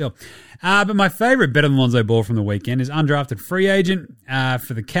pumped, but still. But my favourite better than Lonzo Ball from the weekend is undrafted free agent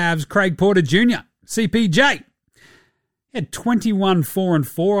for the Cavs, Craig Porter Jr., CPJ. He had 21, 4 and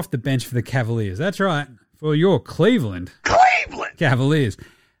 4 off the bench for the Cavaliers. That's right, for your Cleveland Cavaliers.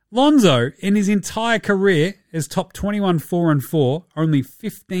 Lonzo, in his entire career, has topped 21, 4 and 4 only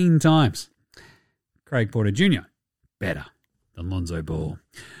 15 times. Craig Porter Jr., better than Lonzo Ball.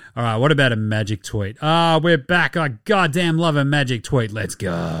 All right, what about a Magic tweet? We're back. I goddamn love a Magic tweet. Let's go.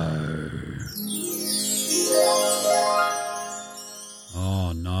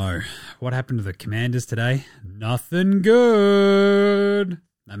 Oh, no. What happened to the Commanders today? Nothing good.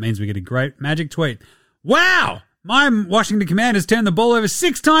 That means we get a great Magic tweet. Wow! My Washington Commanders turned the ball over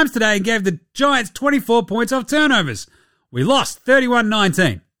 6 times today and gave the Giants 24 points off turnovers. We lost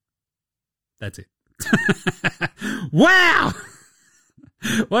 31-19. That's it. Wow!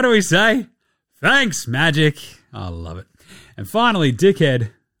 What do we say? Thanks, Magic. I love it. And finally,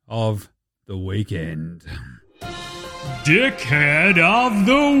 dickhead of the weekend. Dickhead of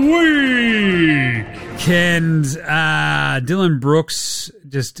the week. And Dylan Brooks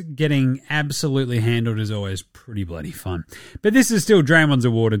just getting absolutely handled is always pretty bloody fun. But this is still Draymond's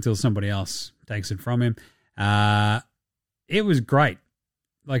award until somebody else takes it from him. It was great.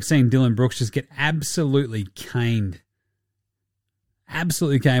 Like seeing Dylan Brooks just get absolutely caned.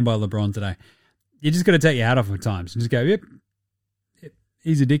 Absolutely caned by LeBron today. You just got to take your hat off at times and just go, yep,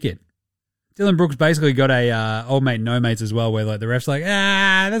 he's a dickhead. Dylan Brooks basically got a old mate, no mates as well, where like the ref's like,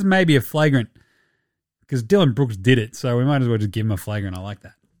 that's maybe a flagrant. Because Dylan Brooks did it, so we might as well just give him a flagrant. I like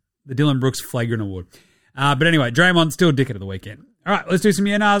that. The Dylan Brooks Flagrant Award. But anyway, Draymond still dickhead of the weekend. All right, let's do some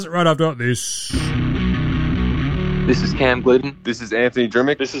YNRs right after this. This is Cam Glidden. This is Anthony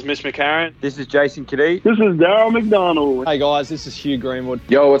Drimmick. This is Mitch McCarron. This is Jason Kadee. This is Darryl McDonald. Hey guys, this is Hugh Greenwood.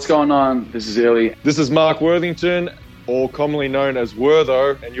 Yo, what's going on? This is Illy. This is Mark Worthington, or commonly known as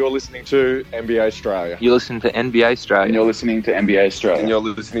Wortho, and you're listening to NBA Australia. You're listening to NBA Australia. And you're listening to NBA Australia. And you're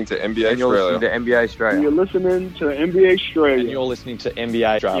listening to NBA and you're Australia. listening to NBA Australia. And you're listening to NBA Australia. And you're listening to NBA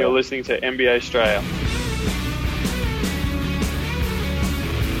Australia. You're listening to NBA Australia.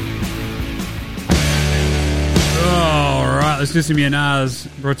 All right, let's do some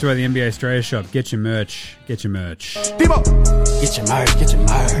YNRs brought to you by the NBA Straya shop. Get your merch. Get your merch. People, get your merch. Get your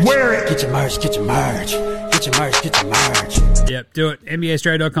merch. Wear it. Get your merch. Get your merch. Get your merch. Get your merch. Yep, do it.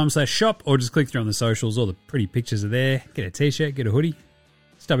 NBAstraya.com/shop or just click through on the socials. All the pretty pictures are there. Get a t-shirt, get a hoodie.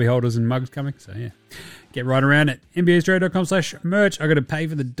 Stubby holders and mugs coming. So, yeah. Get right around it. NBAstraya.com/merch. I got to pay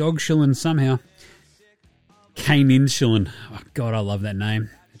for the dog shilling somehow. Kanin shilling. Oh, God, I love that name.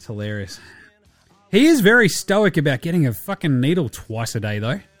 It's hilarious. He is very stoic about getting a fucking needle twice a day,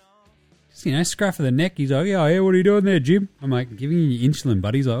 though. Just, scruff of the neck. He's like, yeah, what are you doing there, Jim? I'm like, giving you insulin,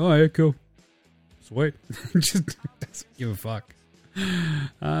 buddy. He's like, oh, yeah, cool. Sweet. Just doesn't give a fuck. Good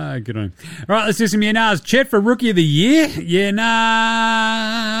on him. All right, let's do some YNRs. Chet for Rookie of the Year. Yeah.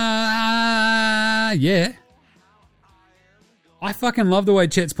 I fucking love the way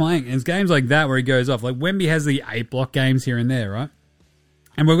Chet's playing. And it's games like that where he goes off. Like, Wemby has the 8-block games here and there, right?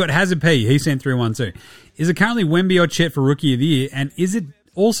 And we've got Hazard P. He sent through one too. Is it currently Wemby or Chet for Rookie of the Year? And is it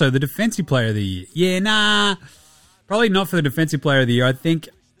also the Defensive Player of the Year? Yeah, nah. Probably not for the Defensive Player of the Year. I think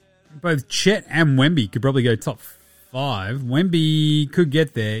both Chet and Wemby could probably go top 5. Wemby could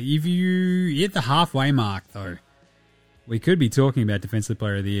get there. If you hit the halfway mark, though, we could be talking about Defensive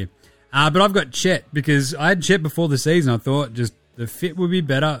Player of the Year. But I've got Chet because I had Chet before the season. I thought just the fit would be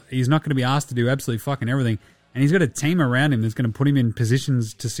better. He's not going to be asked to do absolutely fucking everything. And he's got a team around him that's going to put him in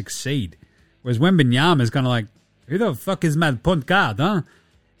positions to succeed. Whereas Wembanyama is kind of like, who the fuck is my point guard, huh?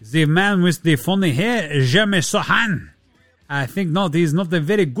 The man with the funny hair, jamais Sohan. I think not, he's not a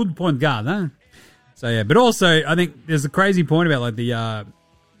very good point guard, huh? So yeah, but also I think there's a crazy point about like the,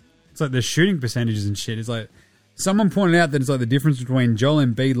 it's like the shooting percentages and shit. It's like, someone pointed out that it's like the difference between Joel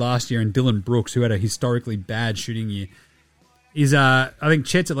Embiid last year and Dylan Brooks, who had a historically bad shooting year. Is I think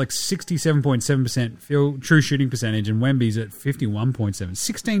Chet's at like 67.7% true shooting percentage and Wemby's at 51.7%.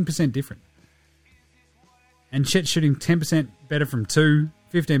 16% different. And Chet's shooting 10% better from 2,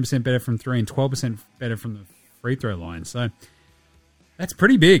 15% better from 3, and 12% better from the free throw line. So that's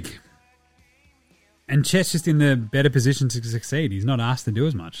pretty big. And Chet's just in the better position to succeed. He's not asked to do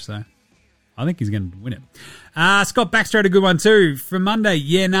as much, so I think he's going to win it. Scott Baxter had a good one too. For Monday,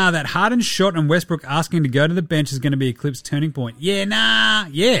 that Harden shot and Westbrook asking to go to the bench is going to be Eclipse turning point. Yeah.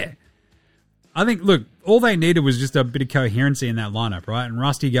 I think, look, all they needed was just a bit of coherency in that lineup, right? And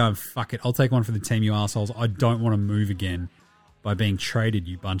Rusty going, fuck it, I'll take one for the team, you assholes. I don't want to move again by being traded,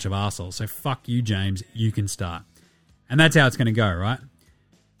 you bunch of assholes. So fuck you, James. You can start. And that's how it's going to go, right?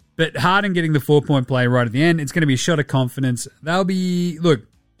 But Harden getting the 4-point play right at the end, it's going to be a shot of confidence. Look,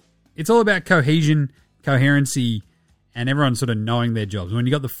 it's all about cohesion, coherency, and everyone sort of knowing their jobs. When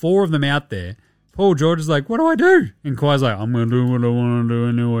you got the four of them out there, Paul George is like, what do I do? And Kawhi's like, I'm going to do what I want to do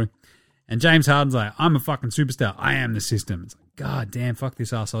anyway. And James Harden's like, I'm a fucking superstar. I am the system. It's like, God damn, fuck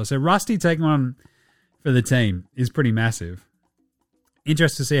this asshole. So Rusty taking one for the team is pretty massive.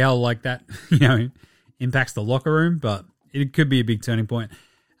 Interested to see how like that, impacts the locker room, but it could be a big turning point.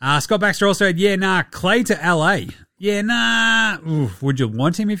 Scott Baxter also had, Clay to LA. Oof, would you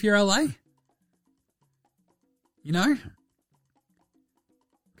want him if you're LA?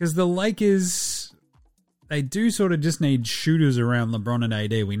 Because the Lakers, they do sort of just need shooters around LeBron and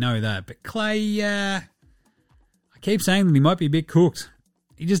AD. We know that. But Clay, I keep saying that he might be a bit cooked.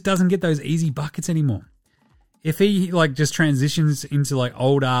 He just doesn't get those easy buckets anymore. If he just transitions into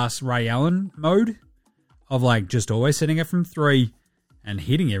old ass Ray Allen mode of just always setting it from three and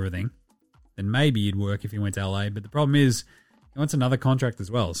hitting everything, then maybe it'd work if he went to LA. But the problem is he wants another contract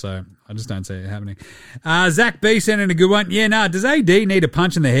as well, so I just don't see it happening. Zach B sent in a good one. Does AD need a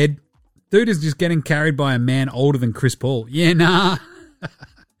punch in the head? Dude is just getting carried by a man older than Chris Paul. I'm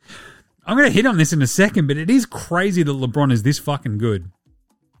going to hit on this in a second, but it is crazy that LeBron is this fucking good.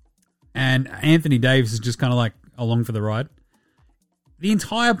 And Anthony Davis is just kind of along for the ride. The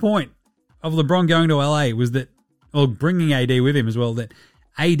entire point of LeBron going to LA was that, or bringing AD with him as well, that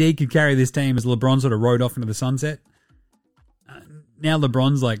AD could carry this team as LeBron sort of rode off into the sunset. Now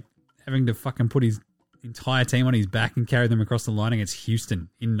LeBron's having to fucking put his entire team on his back and carry them across the line against Houston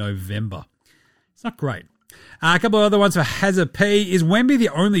in November. It's not great. A couple of other ones for Hazard P. Is Wemby the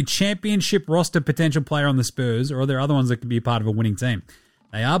only championship roster potential player on the Spurs, or are there other ones that could be a part of a winning team?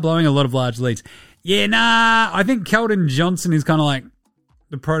 They are blowing a lot of large leads. I think Keldon Johnson is kind of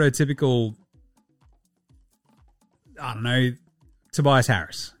the prototypical, Tobias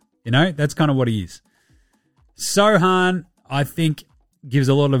Harris. That's kind of what he is. Sohan, I think, gives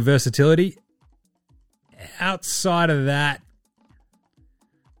a lot of versatility. Outside of that,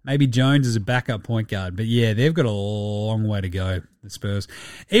 maybe Jones is a backup point guard. But they've got a long way to go, the Spurs.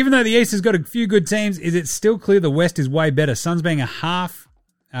 Even though the East has got a few good teams, is it still clear the West is way better? Suns being a half,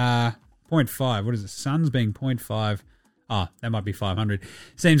 0.5. What is it? Suns being 0.5. That might be 500.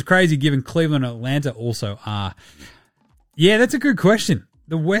 Seems crazy given Cleveland and Atlanta also are. Yeah, that's a good question.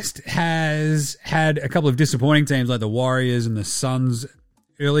 The West has had a couple of disappointing teams like the Warriors and the Suns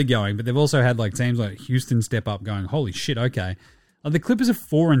early going, but they've also had teams like Houston step up going, holy shit, okay. The Clippers are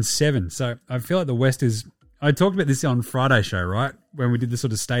 4-7, so I feel like the West is... I talked about this on Friday's show, right? When we did the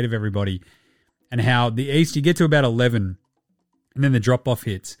sort of state of everybody and how the East, you get to about 11 and then the drop-off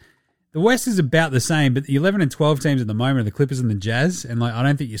hits. The West is about the same, but the 11 and 12 teams at the moment are the Clippers and the Jazz, and I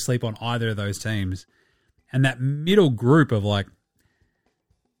don't think you sleep on either of those teams. And that middle group of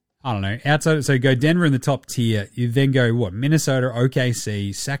outside, so you go Denver in the top tier, you then go Minnesota,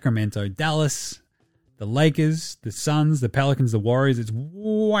 OKC, Sacramento, Dallas, the Lakers, the Suns, the Pelicans, the Warriors. It's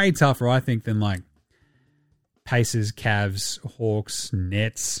way tougher, I think, than Pacers, Cavs, Hawks,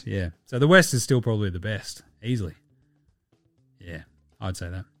 Nets. Yeah. So the West is still probably the best, easily. Yeah, I'd say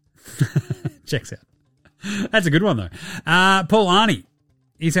that. Checks out. That's a good one, though. Paul Arney.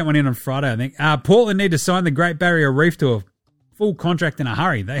 He sent one in on Friday, I think. Portland need to sign the Great Barrier Reef to a full contract in a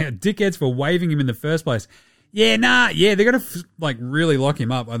hurry. They are dickheads for waiving him in the first place. They're going to really lock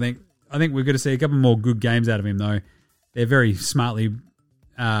him up, I think. I think we're going to see a couple more good games out of him, though. They're very smartly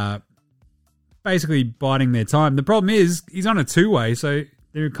basically biding their time. The problem is he's on a two-way, so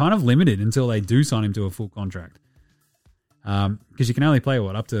they're kind of limited until they do sign him to a full contract. Because you can only play,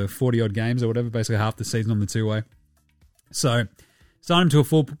 up to 40-odd games or whatever, basically half the season on the two-way. So sign him to a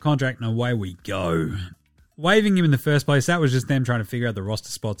full contract and away we go. Waiving him in the first place, that was just them trying to figure out the roster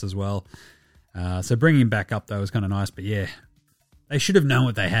spots as well. So bringing him back up, though, was kind of nice. But they should have known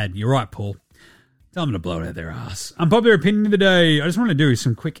what they had. You're right, Paul. Tell them to blow it out their ass. Unpopular opinion of the day. I just want to do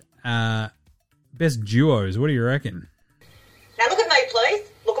some quick best duos. What do you reckon? Now look at me, please.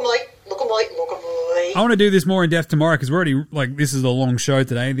 Look at me. Look at me. Look at me. I want to do this more in depth tomorrow because we're already, this is a long show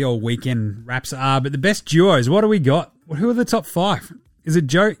today. The old weekend wraps are. But the best duos, what do we got? Who are the top five? Is it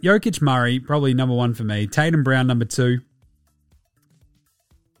Jokic Murray, probably number one for me. Tatum Brown, number two.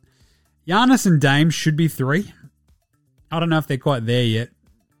 Giannis and Dame should be three. I don't know if they're quite there yet.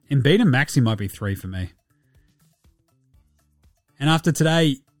 Embiid and Maxey might be three for me. And after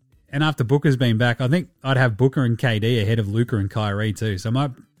today, and after Booker's been back, I think I'd have Booker and KD ahead of Luka and Kyrie too. So I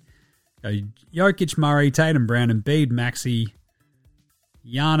might Jokic, Murray, Tatum, Brown, Embiid, Maxey,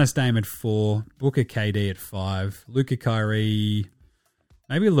 Giannis, Dame at 4, Booker, KD at 5, Luka, Kyrie,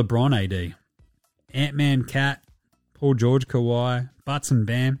 maybe LeBron, AD, Ant-Man, Cat, Paul George, Kawhi, Butts and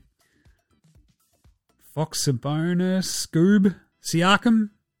Bam, Fox, Sabonis, Scoob,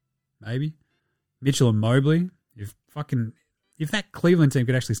 Siakam, maybe, Mitchell and Mobley. If that Cleveland team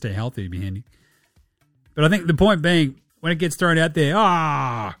could actually stay healthy, it'd be handy. But I think the point being, when it gets thrown out there,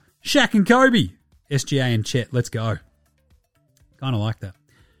 Shaq and Kobe, SGA and Chet, let's go. Kind of like that.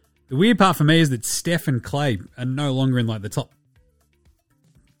 The weird part for me is that Steph and Clay are no longer in like the top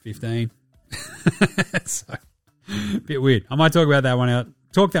 15. So, a bit weird. I might talk that one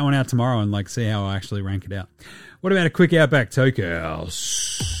out tomorrow and like see how I actually rank it out. What about a quick Outback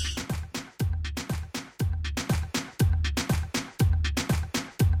Takehouse?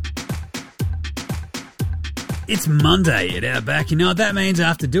 It's Monday at Outback. You know what that means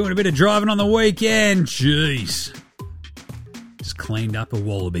after doing a bit of driving on the weekend? Jeez. Just cleaned up a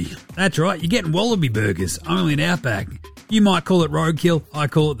wallaby. That's right, you're getting wallaby burgers, only at Outback. You might call it roadkill. I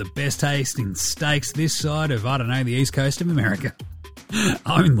call it the best tasting steaks this side of, the East Coast of America.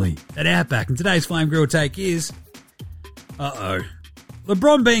 Only at Outback. And today's Flame Grill take is...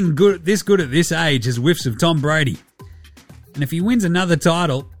 LeBron being this good at this age has whiffs of Tom Brady. And if he wins another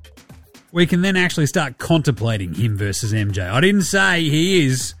title... we can then actually start contemplating him versus MJ. I didn't say he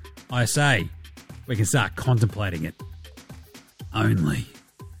is. I say we can start contemplating it. Only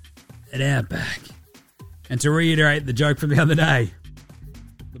at Outback. And to reiterate the joke from the other day,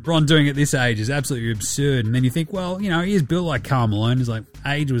 LeBron doing it at this age is absolutely absurd. And then you think, well, he is built like Karl Malone. It's like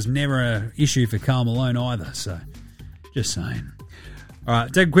age was never an issue for Karl Malone either. So, just saying. All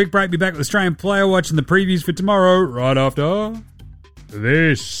right, take a quick break. Be back with Australian Player Watch and the previews for tomorrow right after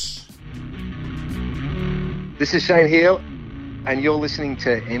this. This is Shane Heal, and you're listening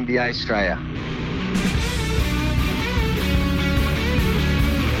to NBA Australia.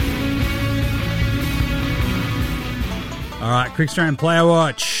 All right, quick Australian Player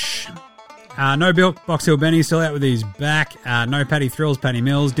Watch. No Box Hill Benny, still out with his back. No Paddy Thrills, Paddy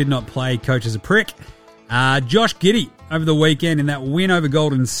Mills, did not play, coach is a prick. Josh Giddey, over the weekend in that win over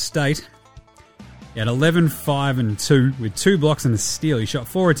Golden State. He had 11, 5 and 2 with 2 blocks and a steal. He shot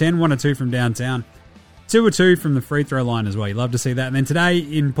 4 of 10, 1 of 2 from downtown. 2 of 2 from the free throw line as well. You love to see that. And then today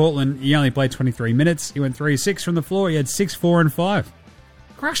in Portland, he only played 23 minutes. He went 3 of 6 from the floor. He had 6, 4 and 5.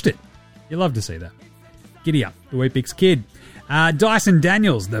 Crushed it. You love to see that. Giddy up, the Weet-Bix kid. Dyson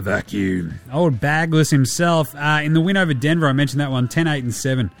Daniels, the vacuum. Old Bagless himself. In the win over Denver, I mentioned that one, 10, 8 and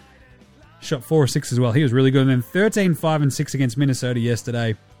 7. Shot 4 of 6 as well. He was really good. And then 13, 5 and 6 against Minnesota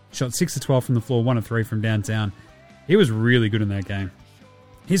yesterday. Shot 6 of 12 from the floor, 1 of 3 from downtown. He was really good in that game.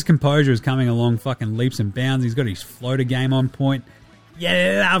 His composure is coming along fucking leaps and bounds. He's got his floater game on point. You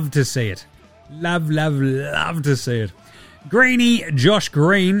love to see it. Love to see it. Greeny, Josh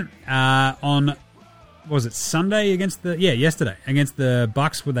Green, on, was it Sunday yesterday against the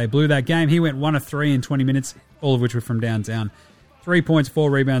Bucks where they blew that game. He went 1 of 3 in 20 minutes, all of which were from downtown. 3 points, 4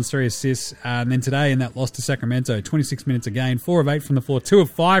 rebounds, 3 assists. And then today in that loss to Sacramento, 26 minutes again, 4 of 8 from the floor, 2 of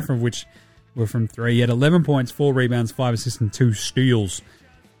 5 from which were from 3. He had 11 points, 4 rebounds, 5 assists, and 2 steals.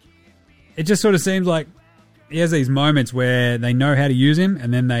 It just sort of seems like he has these moments where they know how to use him,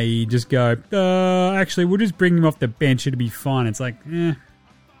 and then they just go, actually, we'll just bring him off the bench. It'll be fine. It's like, I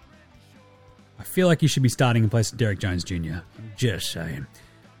feel like he should be starting in place of Derek Jones Jr. I'm just saying.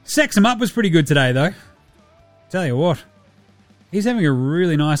 Sex him up was pretty good today, though. Tell you what. He's having a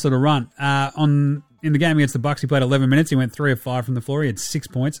really nice little run. In the game against the Bucks, he played 11 minutes. He went 3 of 5 from the floor. He had 6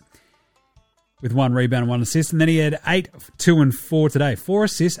 points with 1 rebound and 1 assist. And then he had 8, 2 and 4 today. 4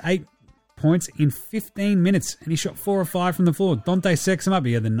 assists, 8 points in 15 minutes, and he shot 4 of 5 from the floor. Dante sexed him up.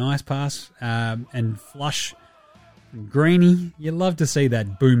 He had the nice pass and flush. Greeny, you love to see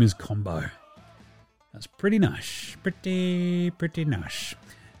that boomers combo. That's pretty nice. Pretty nice.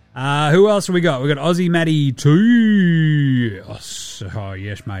 Who else have we got? We got Aussie Matty T. Oh,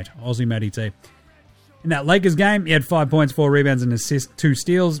 yes, mate. Aussie Matty T. In that Lakers game, he had 5 points, 4 rebounds and assists, 2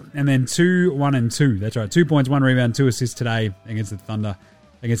 steals, and then 2, 1 and 2. That's right, 2 points, 1 rebound, 2 assists today against the Thunder.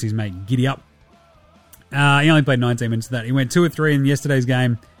 Against his mate Giddy Up. He only played 19 minutes of that. He went 2 of 3 in Saturday's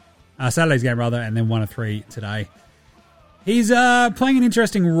game, and then 1 of 3 today. He's playing an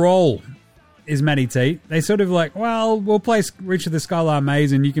interesting role, is Matty T. They sort of like, well, we'll play Reach of the Skylar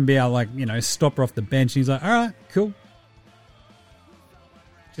Maze and you can be our, stopper off the bench. And he's like, all right, cool.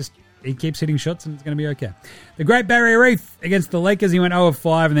 Just, he keeps hitting shots and it's going to be okay. The Great Barrier Reef against the Lakers, he went 0 of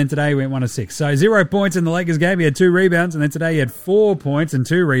 5 and then today he went 1 of 6. So 0 points in the Lakers game. He had 2 rebounds and then today he had 4 points and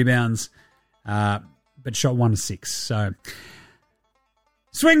 2 rebounds, but shot 1 of 6. So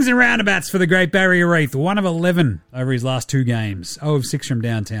Swings and roundabouts for the Great Barrier Reef. 1 of 11 over his last 2 games. 0 of 6 from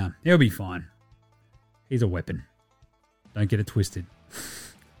downtown. He'll be fine. He's a weapon. Don't get it twisted.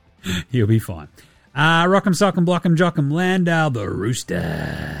 He'll be fine. Rock'em, sock'em, block'em, jock'em, Landau, the Rooster.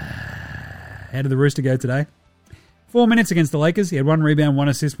 How did the Rooster go today? 4 minutes against the Lakers. He had 1 rebound, 1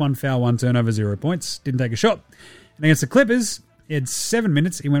 assist, 1 foul, 1 turnover, 0 points. Didn't take a shot. And against the Clippers, he had 7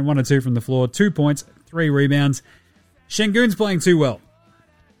 minutes. He went 1 or 2 from the floor, 2 points, 3 rebounds. Şengün's playing too well.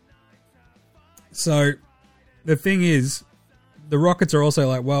 So, the thing is, the Rockets are also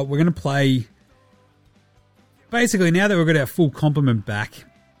like, well, we're going to play... Basically, now that we've got our full complement back,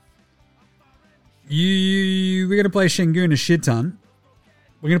 we're going to play Şengün a shit ton.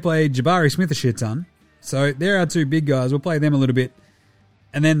 We're going to play Jabari Smith a shit ton. So, they're our 2 big guys. We'll play them a little bit.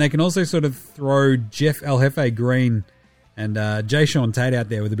 And then they can also sort of throw Jeff El Jefe Green and Jay Sean Tate out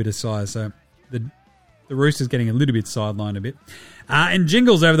there with a bit of size. So, the Roosters getting a little bit sidelined a bit. And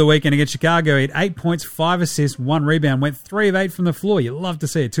Jingles over the weekend against Chicago, he had 8 points, 5 assists, 1 rebound, went 3 of 8 from the floor. You love to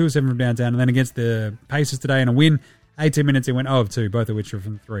see it. 2 of 7 from downtown. And then against the Pacers today in a win, 18 minutes, he went 0 of 2, both of which were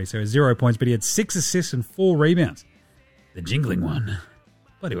from 3. So 0 points, but he had 6 assists and 4 rebounds. The jingling one.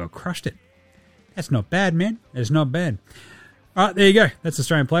 Bloody well crushed it. That's not bad, man. That's not bad. All right, there you go. That's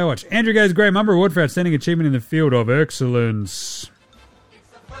Australian Play Watch. Andrew Gaze Grey Mumber Award for Outstanding Achievement in the Field of Excellence.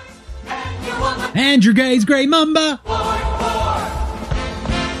 Andrew Gaze Grey Mumba.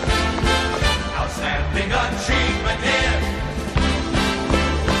 Outstanding achievement here.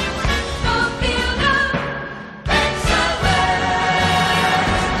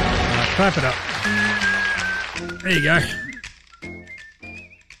 Clap it up. There you go.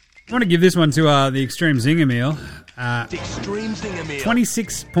 I want to give this one to the Extreme Zinger Meal. Extreme Zinger Meal.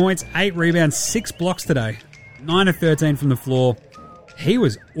 26 points, 8 rebounds, 6 blocks today. 9 of 13 from the floor. He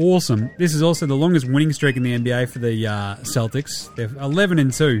was awesome. This is also the longest winning streak in the NBA for the Celtics. They're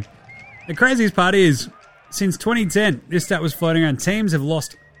 11-2. The craziest part is, since 2010, this stat was floating around. Teams that have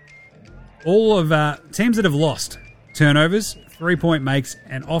lost turnovers, 3-point makes,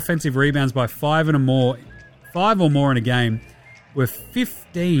 and offensive rebounds by 5 or more in a game were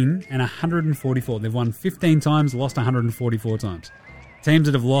 15 and 144. They've won 15 times, lost 144 times. Teams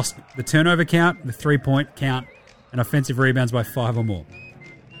that have lost the turnover count, the 3-point count, and offensive rebounds by 5 or more.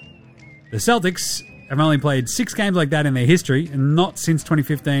 The Celtics have only played 6 games like that in their history, and not since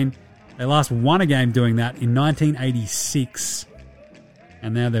 2015. They last won a game doing that in 1986,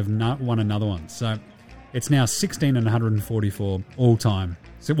 and now they've not won another one. So it's now 16 and 144 all time.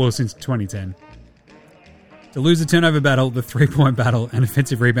 Well, since 2010. To lose the turnover battle, the 3-point battle, and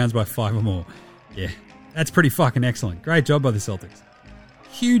offensive rebounds by 5 or more. Yeah, that's pretty fucking excellent. Great job by the Celtics.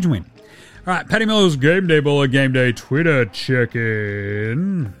 Huge win. All right, Paddy Miller's Game Day Baller Game Day Twitter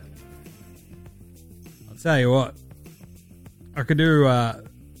check-in. I'll tell you what. I could do a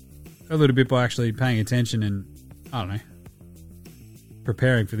little bit by actually paying attention and, I don't know,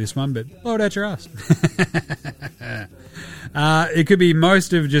 preparing for this one, but blow it out your ass. It could be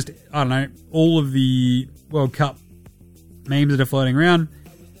most of just, I don't know, all of the World Cup memes that are floating around.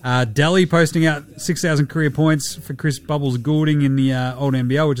 Delhi posting out 6,000 career points for Chris Bubbles Goulding in the old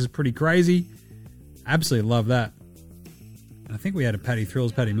NBL, which is pretty crazy. Absolutely love that. And I think we had a Paddy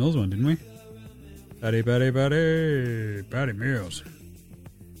Thrills, Paddy Mills one, didn't we? Paddy Mills.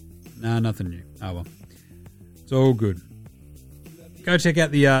 Nah, nothing new. Oh well. It's all good. Go check out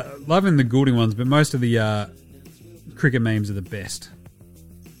the, loving the Goulding ones, but most of the cricket memes are the best.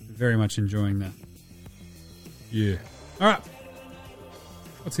 Very much enjoying that. Yeah. All right.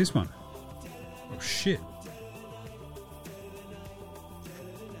 What's this one? Oh, shit.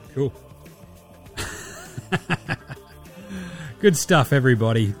 Cool. Good stuff,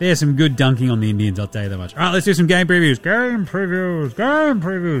 everybody. There's some good dunking on the Indians, I'll tell you that much. All right, let's do some game previews. Game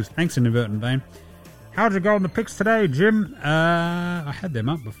previews. Thanks, Inadvertent Bane. How'd you go on the picks today, Jim? I had them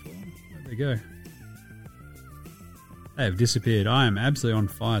up before. Where'd they go? They have disappeared. I am absolutely on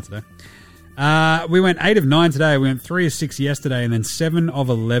fire today. We went 8 of 9 today. We went 3 of 6 yesterday, and then 7 of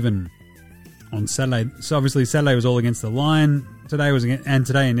 11 on Saturday. So obviously Saturday was all against the line. Today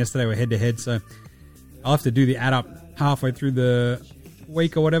and yesterday were head to head. So I'll have to do the add up halfway through the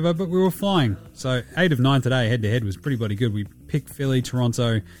week or whatever. But we were flying. So 8 of 9 today, head to head, was pretty bloody good. We picked Philly,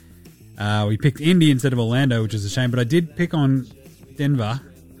 Toronto. We picked Indy instead of Orlando, which is a shame. But I did pick on Denver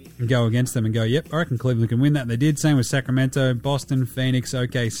and go against them and go, yep, I reckon Cleveland can win that. They did. Same with Sacramento, Boston, Phoenix,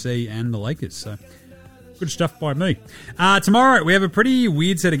 OKC, and the Lakers. So good stuff by me. Tomorrow, we have a pretty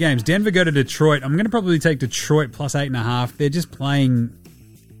weird set of games. Denver go to Detroit. I'm going to probably take Detroit plus 8.5. They're just playing...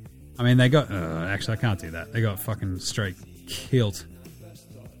 I mean, they got... actually, I can't do that. They got fucking straight killed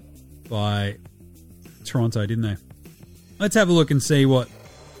by Toronto, didn't they? Let's have a look and see what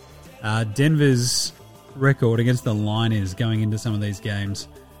Denver's record against the line is going into some of these games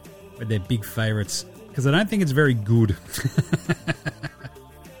with their big favourites, because I don't think it's very good.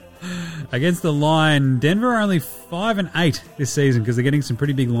 Against the line, Denver are only 5-8 this season because they're getting some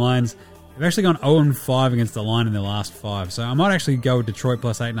pretty big lines. They've actually gone 0-5 against the line in their last 5. So I might actually go with Detroit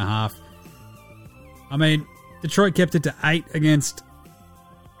plus 8.5. I mean, Detroit kept it to 8 against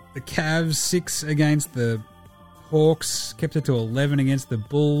the Cavs, 6 against the Hawks, kept it to 11 against the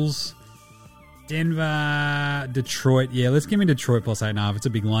Bulls. Denver, Detroit. Yeah, let's give me Detroit plus 8.5. It's a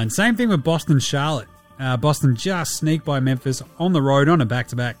big line. Same thing with Boston, Charlotte. Boston just sneaked by Memphis on the road on a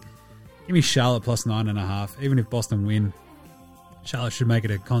back-to-back. Give me Charlotte plus 9.5. Even if Boston win, Charlotte should make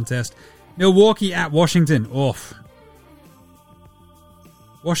it a contest. Milwaukee at Washington. Oof.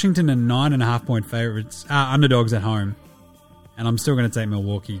 Washington are 9.5 point favorites, underdogs at home. And I'm still going to take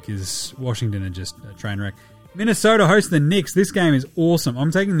Milwaukee because Washington are just a train wreck. Minnesota hosts the Knicks. This game is awesome.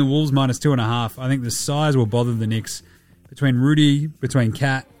 I'm taking the Wolves minus 2.5. I think the size will bother the Knicks. Between Rudy, between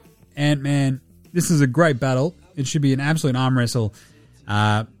Cat, Ant-Man. This is a great battle. It should be an absolute arm wrestle.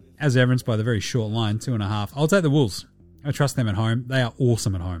 As evidenced by the very short line, 2.5. I'll take the Wolves. I trust them at home. They are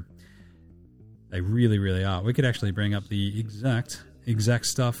awesome at home. They really, really are. We could actually bring up the exact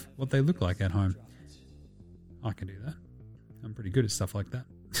stuff, what they look like at home. I can do that. I'm pretty good at stuff like that.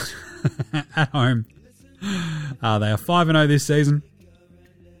 At home. They are 5-0 this season.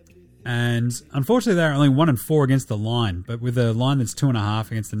 And unfortunately, they're only 1-4 against the line. But with a line that's 2.5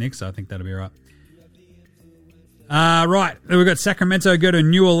 against the Knicks, I think that'll be right. Right, we've got Sacramento go to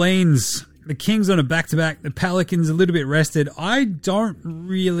New Orleans. The Kings on a back-to-back. The Pelicans a little bit rested. I don't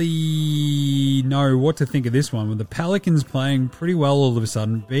really know what to think of this one, with the Pelicans playing pretty well all of a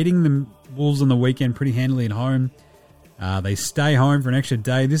sudden, beating the Wolves on the weekend pretty handily at home. They stay home for an extra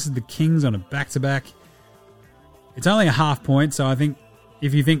day. This is the Kings on a back-to-back. It's only a half point, so I think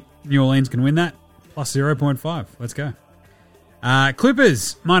if you think New Orleans can win that, plus 0.5. Let's go.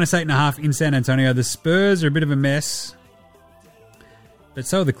 Clippers, minus 8.5 in San Antonio. The Spurs are a bit of a mess, but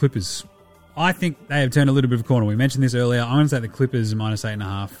so are the Clippers. I think they have turned a little bit of a corner. We mentioned this earlier. I'm going to take the Clippers minus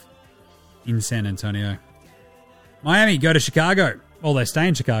 8.5 in San Antonio. Miami go to Chicago. Well, they stay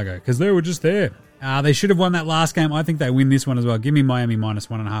in Chicago because they were just there. They should have won that last game. I think they win this one as well. Give me Miami minus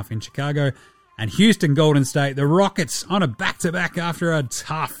 1.5 in Chicago. And Houston, Golden State. The Rockets on a back-to-back after a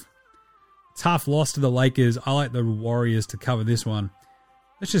tough loss to the Lakers. I like the Warriors to cover this one.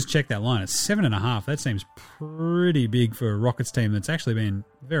 Let's just check that line. It's 7.5. That seems pretty big for a Rockets team that's actually been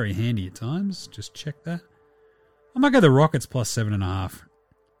very handy at times. Just check that. I might go the Rockets plus 7.5.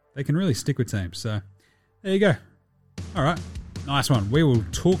 They can really stick with teams. So there you go. All right. Nice one. We will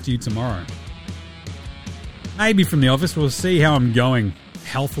talk to you tomorrow. Maybe from the office. We'll see how I'm going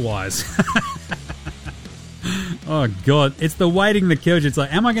health-wise. Oh, God. It's the waiting that kills you. It's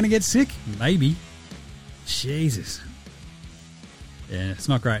like, am I going to get sick? Maybe. Jesus. Yeah, it's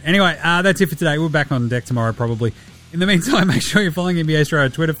not great. Anyway, that's it for today. We're back on deck tomorrow, probably. In the meantime, make sure you're following NBA Straya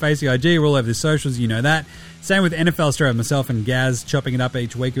on Twitter, Facebook, IG. We're all over the socials. You know that. Same with NFL Straya. Myself and Gaz chopping it up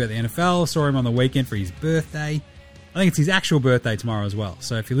each week about the NFL. Saw him on the weekend for his birthday. I think it's his actual birthday tomorrow as well.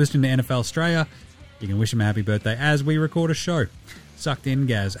 So if you're listening to NFL Straya, you can wish him a happy birthday as we record a show. Sucked in,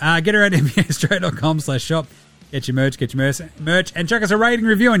 Gaz. Get her at NBAstraya.com/shop. Get your merch, and chuck us a rating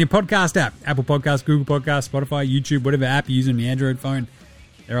review on your podcast app. Apple Podcasts, Google Podcasts, Spotify, YouTube, whatever app you use on the Android phone.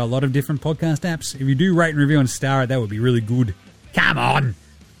 There are a lot of different podcast apps. If you do rate and review and star it, that would be really good. Come on.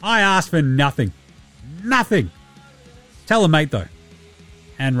 I asked for nothing. Nothing. Tell a mate, though.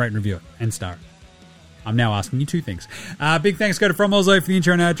 And rate and review it. And star it. I'm now asking you two things. Big thanks go to From Oslo for the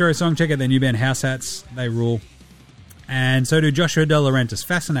intro and outro song. Check out their new band, House Hats. They rule. And so do Joshua De Laurentiis,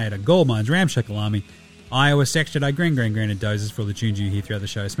 Fascinator, Gold Mines, Ramshackle Army, Iowa, Sex Jedi, Green, and Dozers for all the tunes you hear throughout the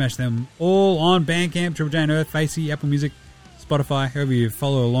show. Smash them all on Bandcamp, Triple J and Earth, Facey, Apple Music, Spotify. However you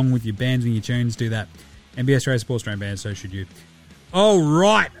follow along with your bands and your tunes, do that. NBA Australia supports their own bands, so should you. All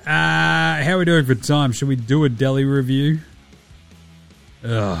right. How are we doing for time? Should we do a deli review?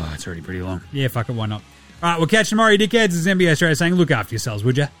 Oh, it's already pretty long. Yeah, fuck it, why not? All right, we'll catch you tomorrow, you dickheads. This is NBA Australia saying look after yourselves,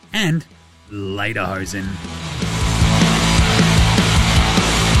 would you? And later, hosen.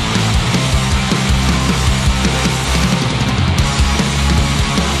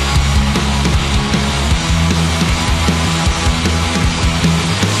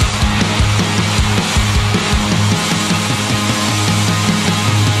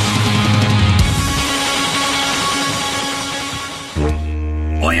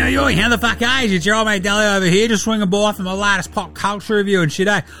 Oi, how the fuck are you? It's your old mate Deli over here, just swinging by for my latest pop culture review and shit,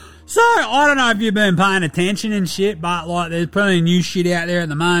 eh? So, I don't know if you've been paying attention and shit, but, like, there's plenty of new shit out there at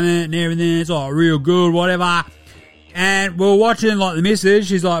the moment and everything. It's, like, real good, whatever. And we're watching, like, the missus.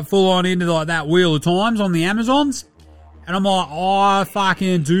 She's, like, full on into, like, that Wheel of Times on the Amazons. And I'm like, I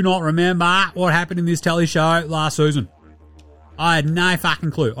fucking do not remember what happened in this telly show last season. I had no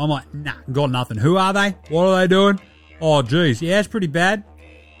fucking clue. I'm like, nah, got nothing. Who are they? What are they doing? Oh, geez. Yeah, it's pretty bad.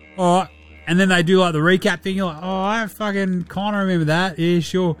 All right. And then they do, like, the recap thing. You're like, oh, I fucking kind of remember that. Yeah,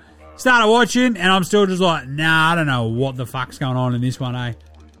 sure. Started watching, and I'm still just like, nah, I don't know what the fuck's going on in this one, eh?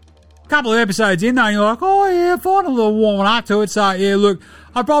 A couple of episodes in, though, and you're like, oh, yeah, finally warming up to it. So, yeah, look,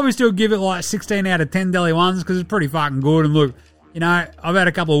 I'd probably still give it, like, 16 out of 10 Deli ones because it's pretty fucking good. And, look, you know, I've had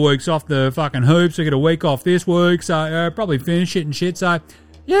a couple of weeks off the fucking hoops. I get a week off this week, so probably finish it and shit. So,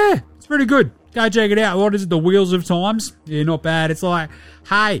 yeah, it's pretty good. Go check it out. What is it? The Wheels of Times? Yeah, not bad. It's like,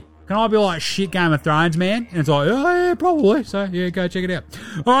 hey, can I be like shit Game of Thrones, man? And it's like, oh, yeah, probably. So, yeah, go check it out.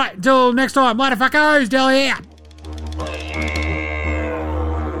 All right, until next time. Later, fuckos. Deli out.